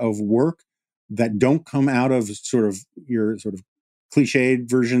out of work that don't come out of your cliched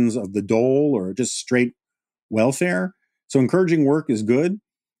versions of the dole or just straight welfare. So encouraging work is good.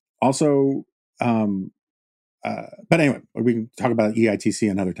 Also, but anyway, we can talk about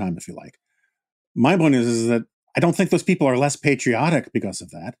EITC another time if you like. My point is that I don't think those people are less patriotic because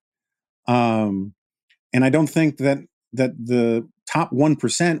of that. And I don't think that the top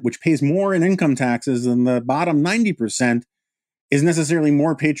 1%, which pays more in income taxes than the bottom 90%, is necessarily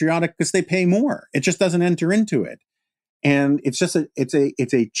more patriotic because they pay more. It just doesn't enter into it. And it's just it's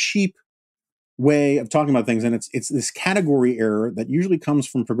a cheap way of talking about things. And it's this category error that usually comes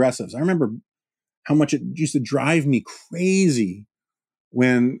from progressives. I remember how much it used to drive me crazy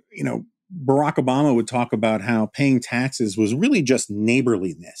when, Barack Obama would talk about how paying taxes was really just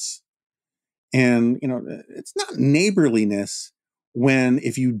neighborliness. And, it's not neighborliness when,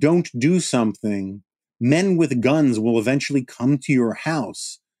 if you don't do something, men with guns will eventually come to your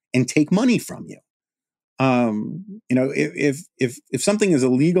house and take money from you. If something is a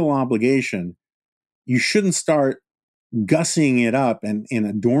legal obligation, you shouldn't start gussying it up and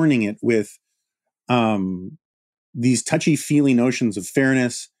adorning it with these touchy-feely notions of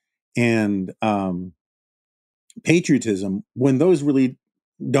fairness and patriotism when those really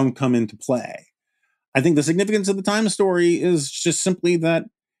don't come into play. I think the significance of the Times story is just simply that,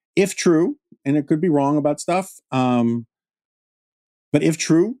 if true, and it could be wrong about stuff, but if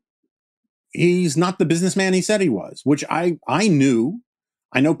true, he's not the businessman he said he was, which I knew.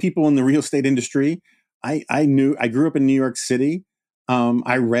 I know people in the real estate industry. I knew. I grew up in New York City.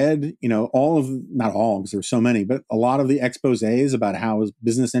 I read, not all, because there's so many, but a lot of the exposés about how his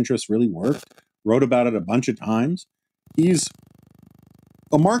business interests really worked. Wrote about it a bunch of times. He's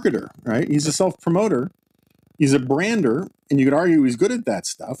a marketer, right? He's a self-promoter. He's a brander, and you could argue he's good at that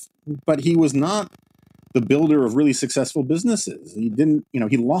stuff, but he was not the builder of really successful businesses. He didn't,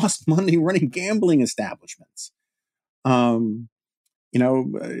 he lost money running gambling establishments. Trump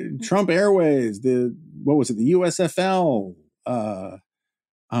Airways, the USFL. You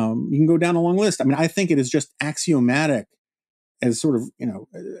can go down a long list. I mean, I think it is just axiomatic as sort of,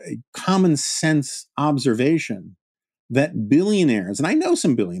 a common sense observation that billionaires, and I know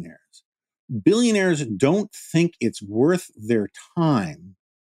some billionaires don't think it's worth their time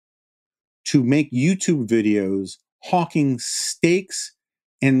to make YouTube videos hawking steaks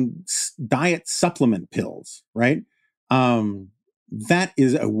and diet supplement pills, right? That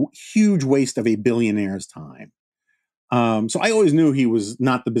is a huge waste of a billionaire's time. So I always knew he was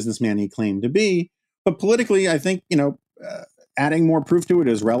not the businessman he claimed to be, but politically, I think, adding more proof to it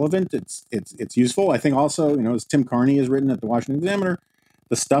is relevant. It's useful. I think also, as Tim Carney has written at the Washington Examiner,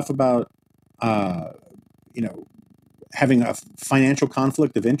 the stuff about, having a financial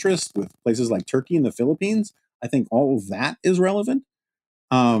conflict of interest with places like Turkey and the Philippines, I think all of that is relevant.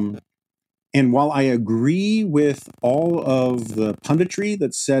 And while I agree with all of the punditry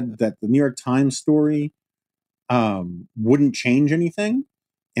that said that the New York Times story wouldn't change anything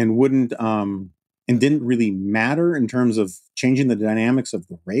and wouldn't and didn't really matter in terms of changing the dynamics of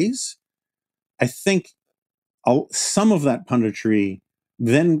the race, I think some of that punditry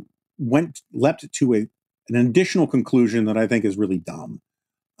then leapt to an additional conclusion that I think is really dumb.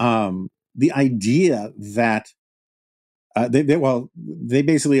 The idea that they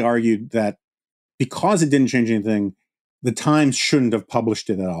basically argued that because it didn't change anything, the Times shouldn't have published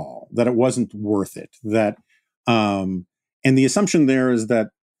it at all, that it wasn't worth it. That and the assumption there is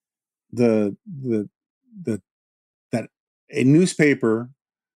that that a newspaper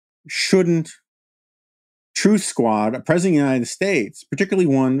shouldn't truth squad a president of the United States, particularly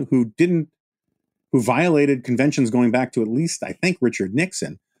one who violated conventions going back to at least, I think, Richard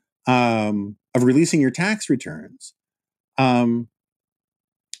Nixon, of releasing your tax returns. The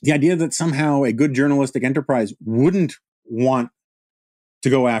idea that somehow a good journalistic enterprise wouldn't want to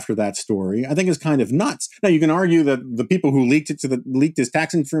go after that story, I think, is kind of nuts. Now, you can argue that the people who leaked his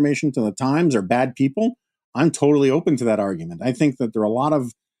tax information to the Times are bad people. I'm totally open to that argument. I think that there are a lot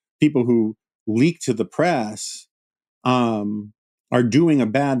of people who leak to the press are doing a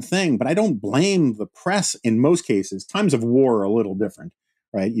bad thing, but I don't blame the press in most cases. Times of war are a little different,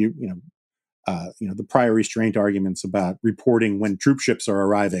 right? The prior restraint arguments about reporting when troop ships are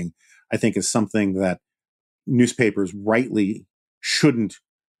arriving, I think, is something that newspapers rightly shouldn't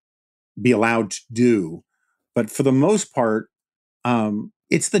be allowed to do. But for the most part,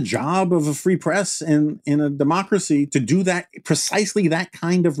 it's the job of a free press in a democracy to do that, precisely that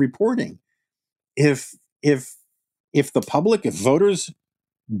kind of reporting. If the public, if voters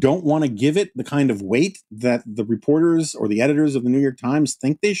don't want to give it the kind of weight that the reporters or the editors of the New York Times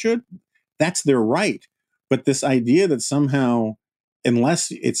think they should, that's their right. But this idea that somehow,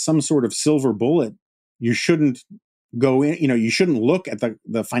 unless it's some sort of silver bullet, you shouldn't go in, you shouldn't look at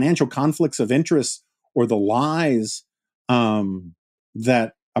the financial conflicts of interest or the lies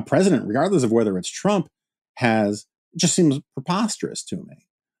that a president, regardless of whether it's Trump, has, just seems preposterous to me.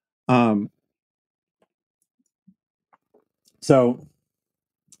 So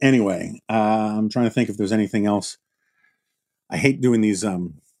Anyway, I'm trying to think if there's anything else. I hate doing these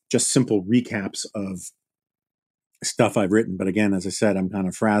just simple recaps of stuff I've written, but again, as I said, I'm kind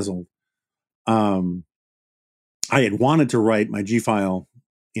of frazzled. I had wanted to write my G-file,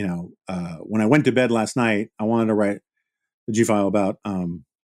 when I went to bed last night, I wanted to write the G-file about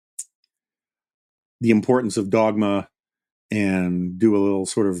the importance of dogma and do a little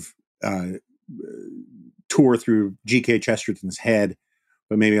sort of tour through G.K. Chesterton's head,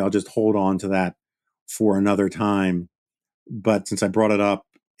 but maybe I'll just hold on to that for another time. But since I brought it up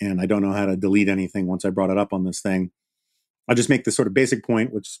and I don't know how to delete anything once I brought it up on this thing, I'll just make this sort of basic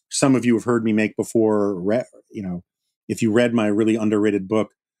point, which some of you have heard me make before. If you read my really underrated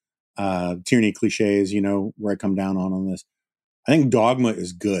book, Tyranny Cliches, where I come down on this. I think dogma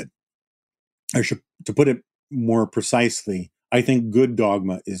is good. To put it more precisely, I think good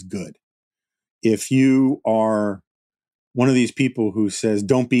dogma is good. If you are one of these people who says,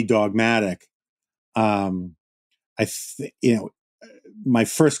 don't be dogmatic, my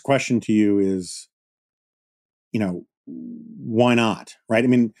first question to you is, why not? Right? I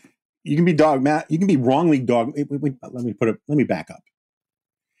mean, you can be dogmatic. You can be wrongly dogmatic. Let me back up.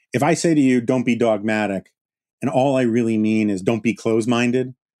 If I say to you, don't be dogmatic, and all I really mean is don't be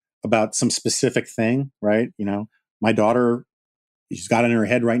closed-minded about some specific thing, right? My daughter, she's got in her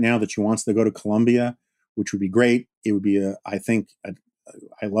head right now that she wants to go to Columbia, which would be great. It would be I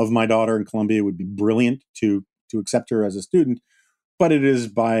love my daughter in Columbia. It would be brilliant to accept her as a student, but it is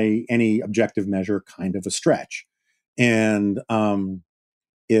by any objective measure kind of a stretch. And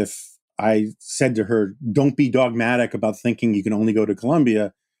if I said to her, don't be dogmatic about thinking you can only go to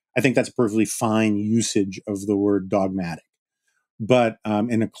Columbia, I think that's a perfectly fine usage of the word dogmatic. But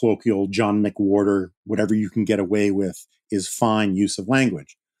in a colloquial John McWhorter, whatever you can get away with is fine use of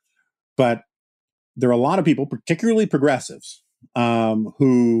language. But there are a lot of people, particularly progressives,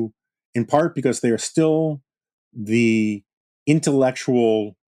 who, in part because they are still the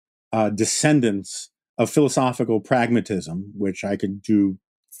intellectual descendants of philosophical pragmatism, which I could do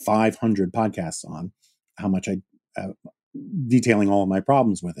 500 podcasts on, how much detailing all of my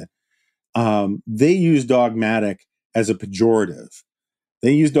problems with it. They use dogmatic as a pejorative.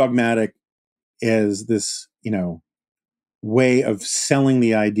 They use dogmatic as this, way of selling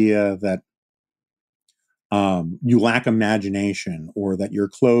the idea that you lack imagination, or that you're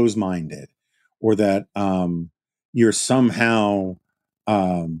closed-minded, or that you're somehow,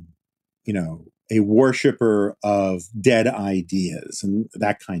 a worshiper of dead ideas and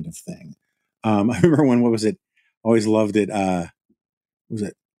that kind of thing. I remember what was it? I always loved it. Was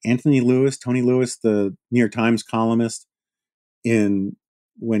it Tony Lewis, the New York Times columnist, when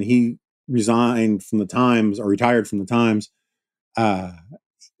he resigned from the Times or retired from the Times,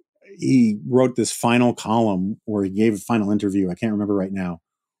 he wrote this final column, or he gave a final interview. I can't remember right now,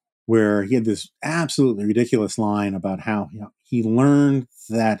 where he had this absolutely ridiculous line about how he learned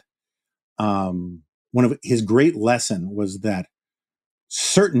that one of his great lesson was that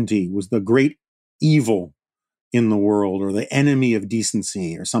certainty was the great evil in the world, or the enemy of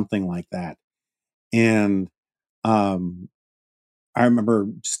decency, or something like that. And I remember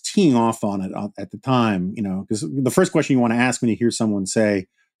just teeing off on it at the time, because the first question you want to ask when you hear someone say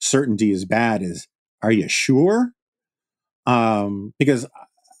certainty is bad is, are you sure? Because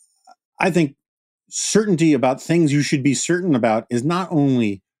I think certainty about things you should be certain about is not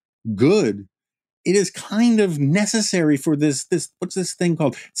only good, it is kind of necessary for this what's this thing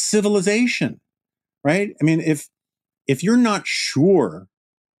called civilization, right? I mean, if you're not sure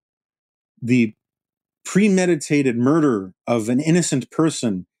the premeditated murder of an innocent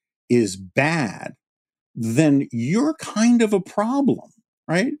person is bad, then you're kind of a problem,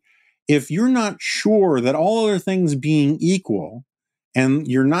 right? If you're not sure that all other things being equal, and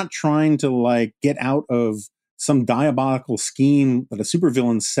you're not trying to get out of some diabolical scheme that a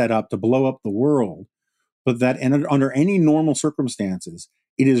supervillain set up to blow up the world, but that under any normal circumstances,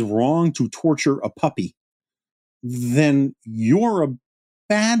 it is wrong to torture a puppy, then you're a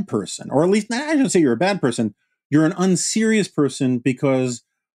bad person. Or at least, I shouldn't say you're a bad person. You're an unserious person because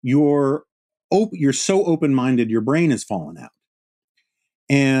you're so open-minded, your brain has fallen out.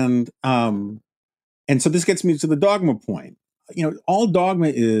 And so this gets me to the dogma point. All dogma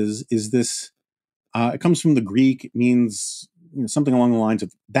is this, it comes from the Greek. It means something along the lines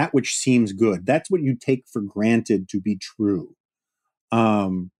of that which seems good. That's what you take for granted to be true.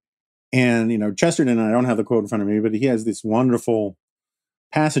 And Chesterton, I don't have the quote in front of me, but he has these wonderful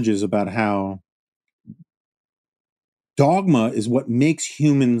passages about how dogma is what makes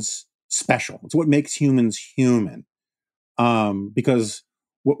humans special. It's what makes humans human. Because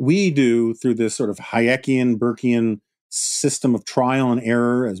what we do through this sort of Hayekian, Burkean system of trial and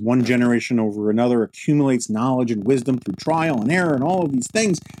error, as one generation over another accumulates knowledge and wisdom through trial and error and all of these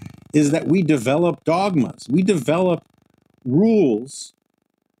things, is that we develop dogmas. We develop rules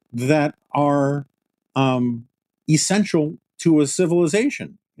that are essential to a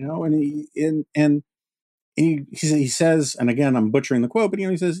civilization, you know. And he says, and again, I'm butchering the quote, but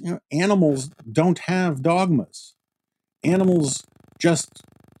he says, animals don't have dogmas. Animals just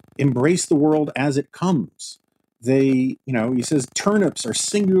embrace the world as it comes. They, he says, turnips are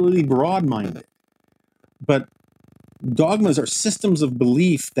singularly broad-minded, but dogmas are systems of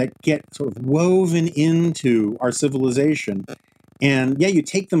belief that get sort of woven into our civilization. And yeah, you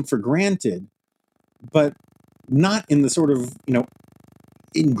take them for granted, but not in the sort of,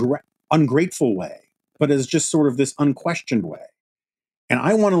 ungrateful way, but as just sort of this unquestioned way. And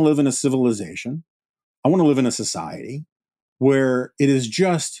I want to live in a civilization. I want to live in a society where it is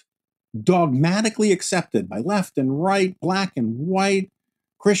just dogmatically accepted by left and right, black and white,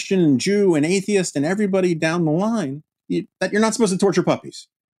 Christian and Jew and atheist and everybody down the line, that you're not supposed to torture puppies,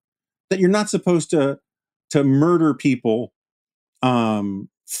 that you're not supposed to murder people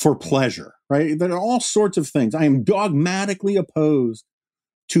for pleasure, right? There are all sorts of things. I am dogmatically opposed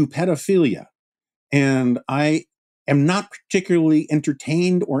to pedophilia, and I am not particularly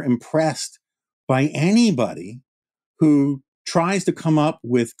entertained or impressed by anybody who tries to come up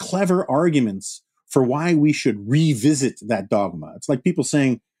with clever arguments for why we should revisit that dogma. It's like people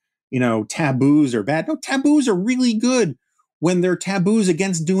saying, taboos are bad. No, taboos are really good when they're taboos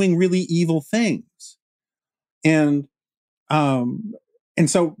against doing really evil things. And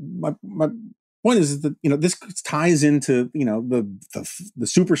so my point is that, this ties into, the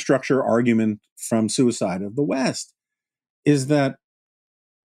superstructure argument from Suicide of the West, is that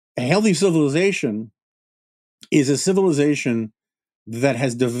a healthy civilization is a civilization that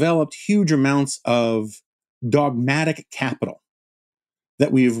has developed huge amounts of dogmatic capital,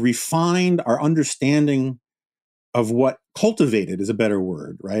 that we've refined our understanding of what cultivated is a better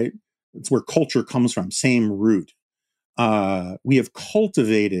word, right? It's where culture comes from, same root. We have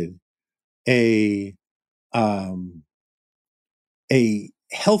cultivated a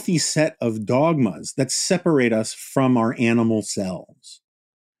healthy set of dogmas that separate us from our animal selves.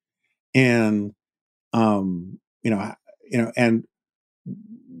 And, and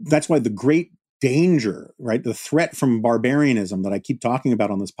that's why the great danger, right? The threat from barbarianism that I keep talking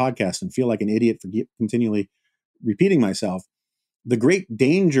about on this podcast and feel like an idiot for continually repeating myself. The great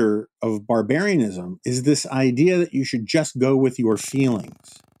danger of barbarianism is this idea that you should just go with your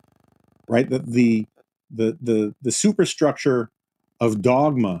feelings, right? That the superstructure of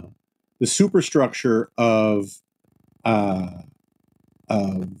dogma, the superstructure of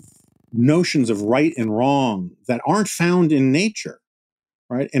notions of right and wrong that aren't found in nature,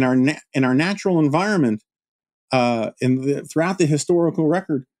 right? In our natural environment, throughout the historical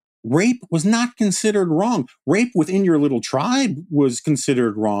record, rape was not considered wrong. Rape within your little tribe was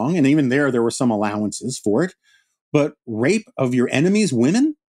considered wrong, and even there were some allowances for it. But rape of your enemies'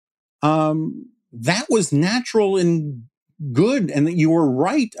 women, that was natural and good, and that you were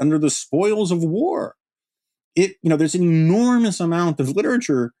right under the spoils of war. There's an enormous amount of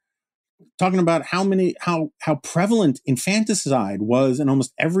literature talking about how prevalent infanticide was in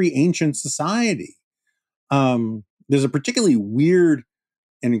almost every ancient society. There's a particularly weird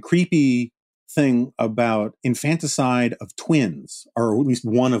and creepy thing about infanticide of twins, or at least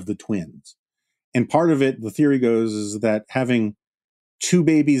one of the twins. And part of it, the theory goes, is that having two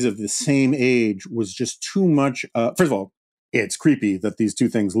babies of the same age was just too much. First of all, it's creepy that these two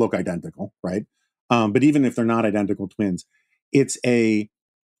things look identical, right? But even if they're not identical twins, it's a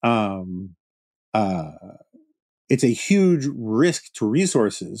huge risk to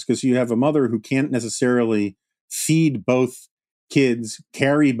resources, because you have a mother who can't necessarily feed both kids,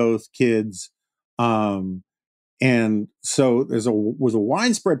 carry both kids, and so was a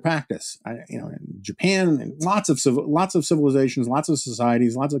widespread practice, in Japan and lots of civilizations, lots of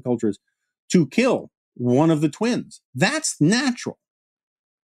societies, lots of cultures, to kill one of the twins. That's natural.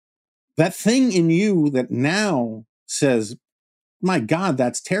 That thing in you that now says, "My God,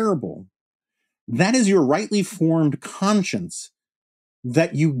 that's terrible," that is your rightly formed conscience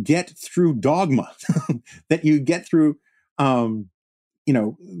that you get through dogma, that you get through,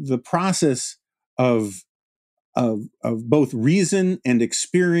 the process of both reason and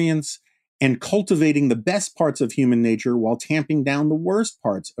experience, and cultivating the best parts of human nature while tamping down the worst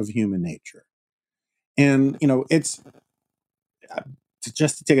parts of human nature. And, it's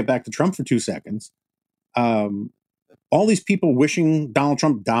just to take it back to Trump for 2 seconds. All these people wishing Donald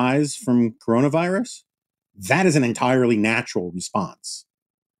Trump dies from coronavirus, that is an entirely natural response.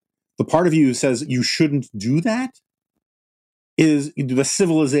 The part of you who says you shouldn't do that, is the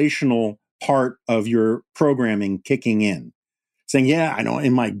civilizational part of your programming kicking in, saying, yeah, I know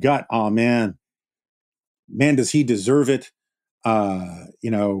in my gut, oh man, does he deserve it? This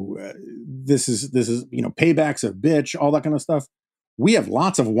is, payback's a bitch, all that kind of stuff. We have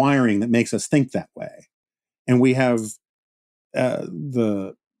lots of wiring that makes us think that way. And we have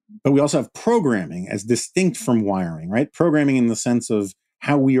but we also have programming as distinct from wiring, right? Programming in the sense of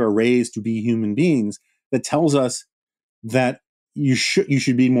how we are raised to be human beings that tells us that you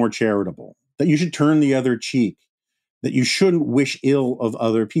should be more charitable, that you should turn the other cheek, that you shouldn't wish ill of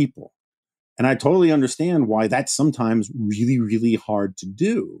other people. And I totally understand why that's sometimes really, really hard to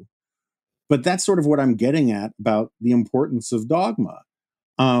do. But that's sort of what I'm getting at about the importance of dogma.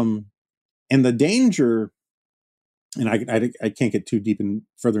 And the danger, and I can't get too deep and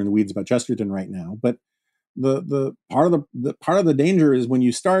further in the weeds about Chesterton right now, but the part of the danger is when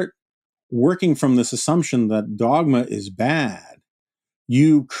you start working from this assumption that dogma is bad,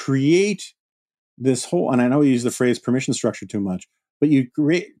 you create this whole, and I know we use the phrase permission structure too much, but you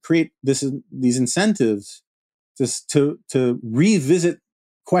create these incentives to revisit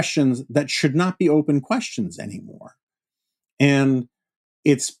questions that should not be open questions anymore. And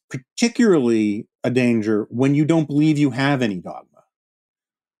it's particularly a danger when you don't believe you have any dogma.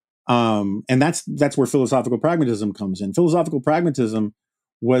 And that's where philosophical pragmatism comes in. Philosophical pragmatism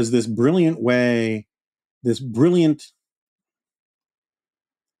was this brilliant way, this brilliant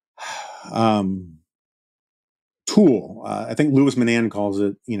tool. I think Louis Manan calls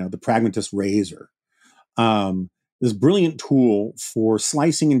it, the pragmatist razor. This brilliant tool for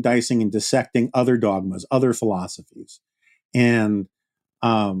slicing and dicing and dissecting other dogmas, other philosophies. And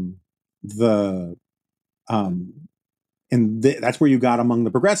that's where you got among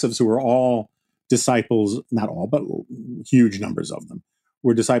the progressives, who were all disciples, not all, but huge numbers of them,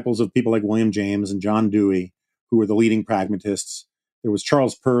 were disciples of people like William James and John Dewey, who were the leading pragmatists. There was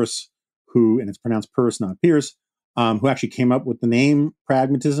Charles Peirce, and it's pronounced Peirce, not Pierce, who actually came up with the name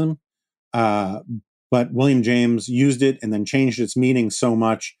pragmatism. But William James used it and then changed its meaning so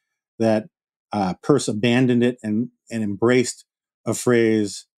much that Peirce abandoned it and embraced a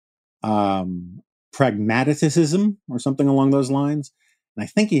phrase, pragmaticism, or something along those lines. And I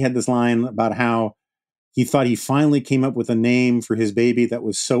think he had this line about how he thought he finally came up with a name for his baby that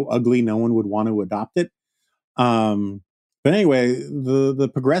was so ugly no one would want to adopt it. But anyway, the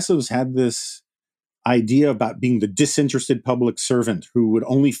progressives had this idea about being the disinterested public servant who would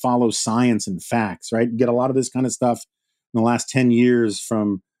only follow science and facts, right? You get a lot of this kind of stuff in the last 10 years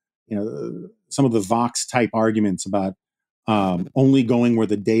from, some of the Vox type arguments about only going where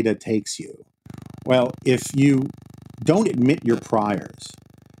the data takes you. Well, if you don't admit your priors,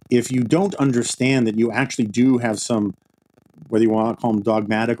 if you don't understand that you actually do have some, whether you want to call them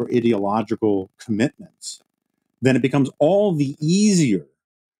dogmatic or ideological commitments, then it becomes all the easier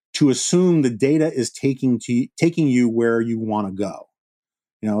to assume the data is taking you where you want to go.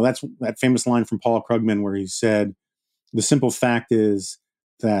 That's that famous line from Paul Krugman where he said, the simple fact is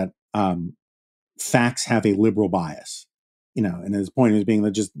that facts have a liberal bias. And his point is being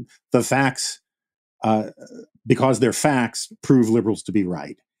that just the facts, because they're facts, prove liberals to be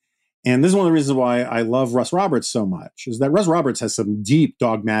right. And this is one of the reasons why I love Russ Roberts so much, is that Russ Roberts has some deep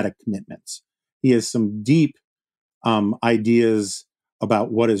dogmatic commitments. He has some deep ideas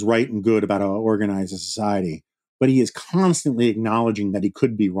about what is right and good about how to organize a society. But he is constantly acknowledging that he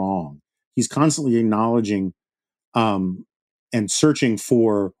could be wrong. He's constantly acknowledging and searching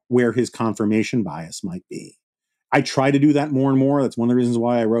for where his confirmation bias might be. I try to do that more and more. That's one of the reasons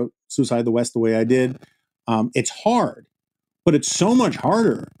why I wrote Suicide of the West the way I did. It's hard, but it's so much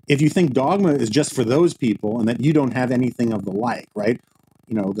harder if you think dogma is just for those people and that you don't have anything of the like, right?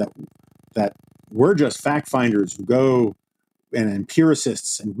 That we're just fact finders who go, and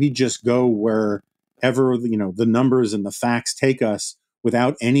empiricists, and we just go wherever the numbers and the facts take us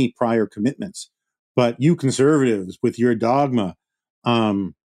without any prior commitments. But you conservatives with your dogma,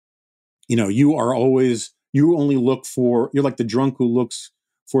 you only look for, you're like the drunk who looks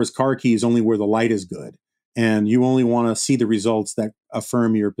for his car keys only where the light is good. And you only want to see the results that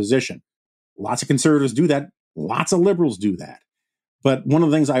affirm your position. Lots of conservatives do that. Lots of liberals do that. But one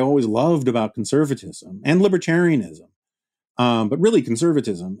of the things I always loved about conservatism and libertarianism, but really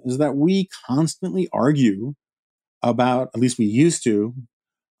conservatism, is that we constantly argue about, at least we used to,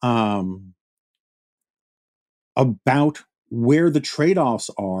 about where the trade-offs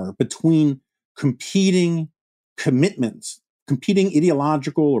are between competing commitments, competing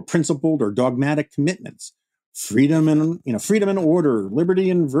ideological or principled or dogmatic commitments, freedom and order, liberty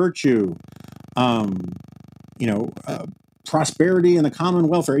and virtue, prosperity and the common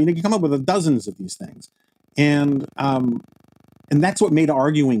welfare. You can come up with dozens of these things. And And that's what made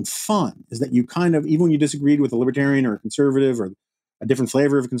arguing fun, is that you kind of, even when you disagreed with a libertarian or a conservative or a different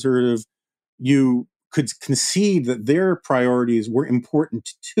flavor of conservative, you could concede that their priorities were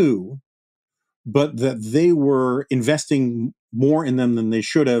important too, but that they were investing more in them than they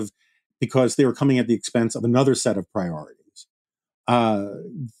should have because they were coming at the expense of another set of priorities.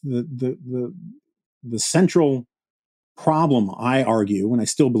 The central problem, I argue, and I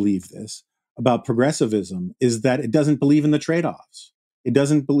still believe this, about progressivism is that it doesn't believe in the trade-offs. It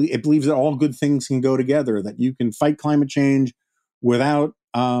believes that all good things can go together, that you can fight climate change without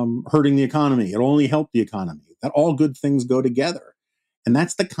hurting the economy. It'll only help the economy, that all good things go together. And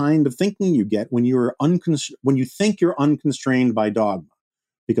that's the kind of thinking you get when when you think you're unconstrained by dogma.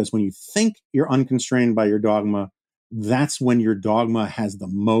 Because when you think you're unconstrained by your dogma, that's when your dogma has the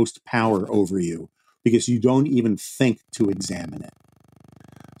most power over you, because you don't even think to examine it.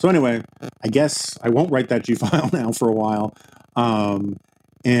 So anyway, I guess I won't write that G-file now for a while.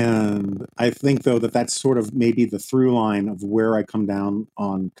 And I think, though, that that's sort of maybe the through line of where I come down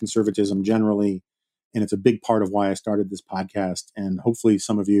on conservatism generally. And it's a big part of why I started this podcast. And hopefully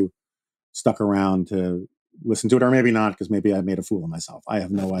some of you stuck around to listen to it, or maybe not, because maybe I made a fool of myself. I have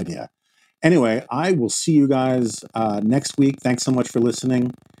no idea. Anyway, I will see you guys next week. Thanks so much for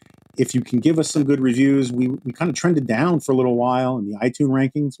listening. If you can give us some good reviews, we kind of trended down for a little while in the iTunes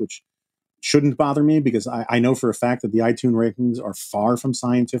rankings, which shouldn't bother me, because I know for a fact that the iTunes rankings are far from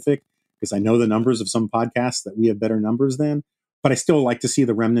scientific, because I know the numbers of some podcasts that we have better numbers than, but I still like to see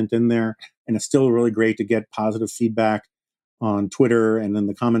the remnant in there. And it's still really great to get positive feedback on Twitter and in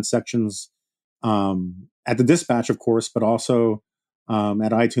the comment sections at the Dispatch, of course, but also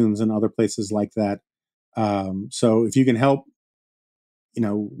at iTunes and other places like that. So if you can help,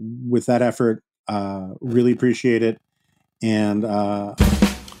 with that effort, really appreciate it. And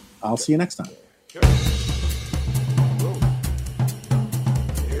I'll see you next time.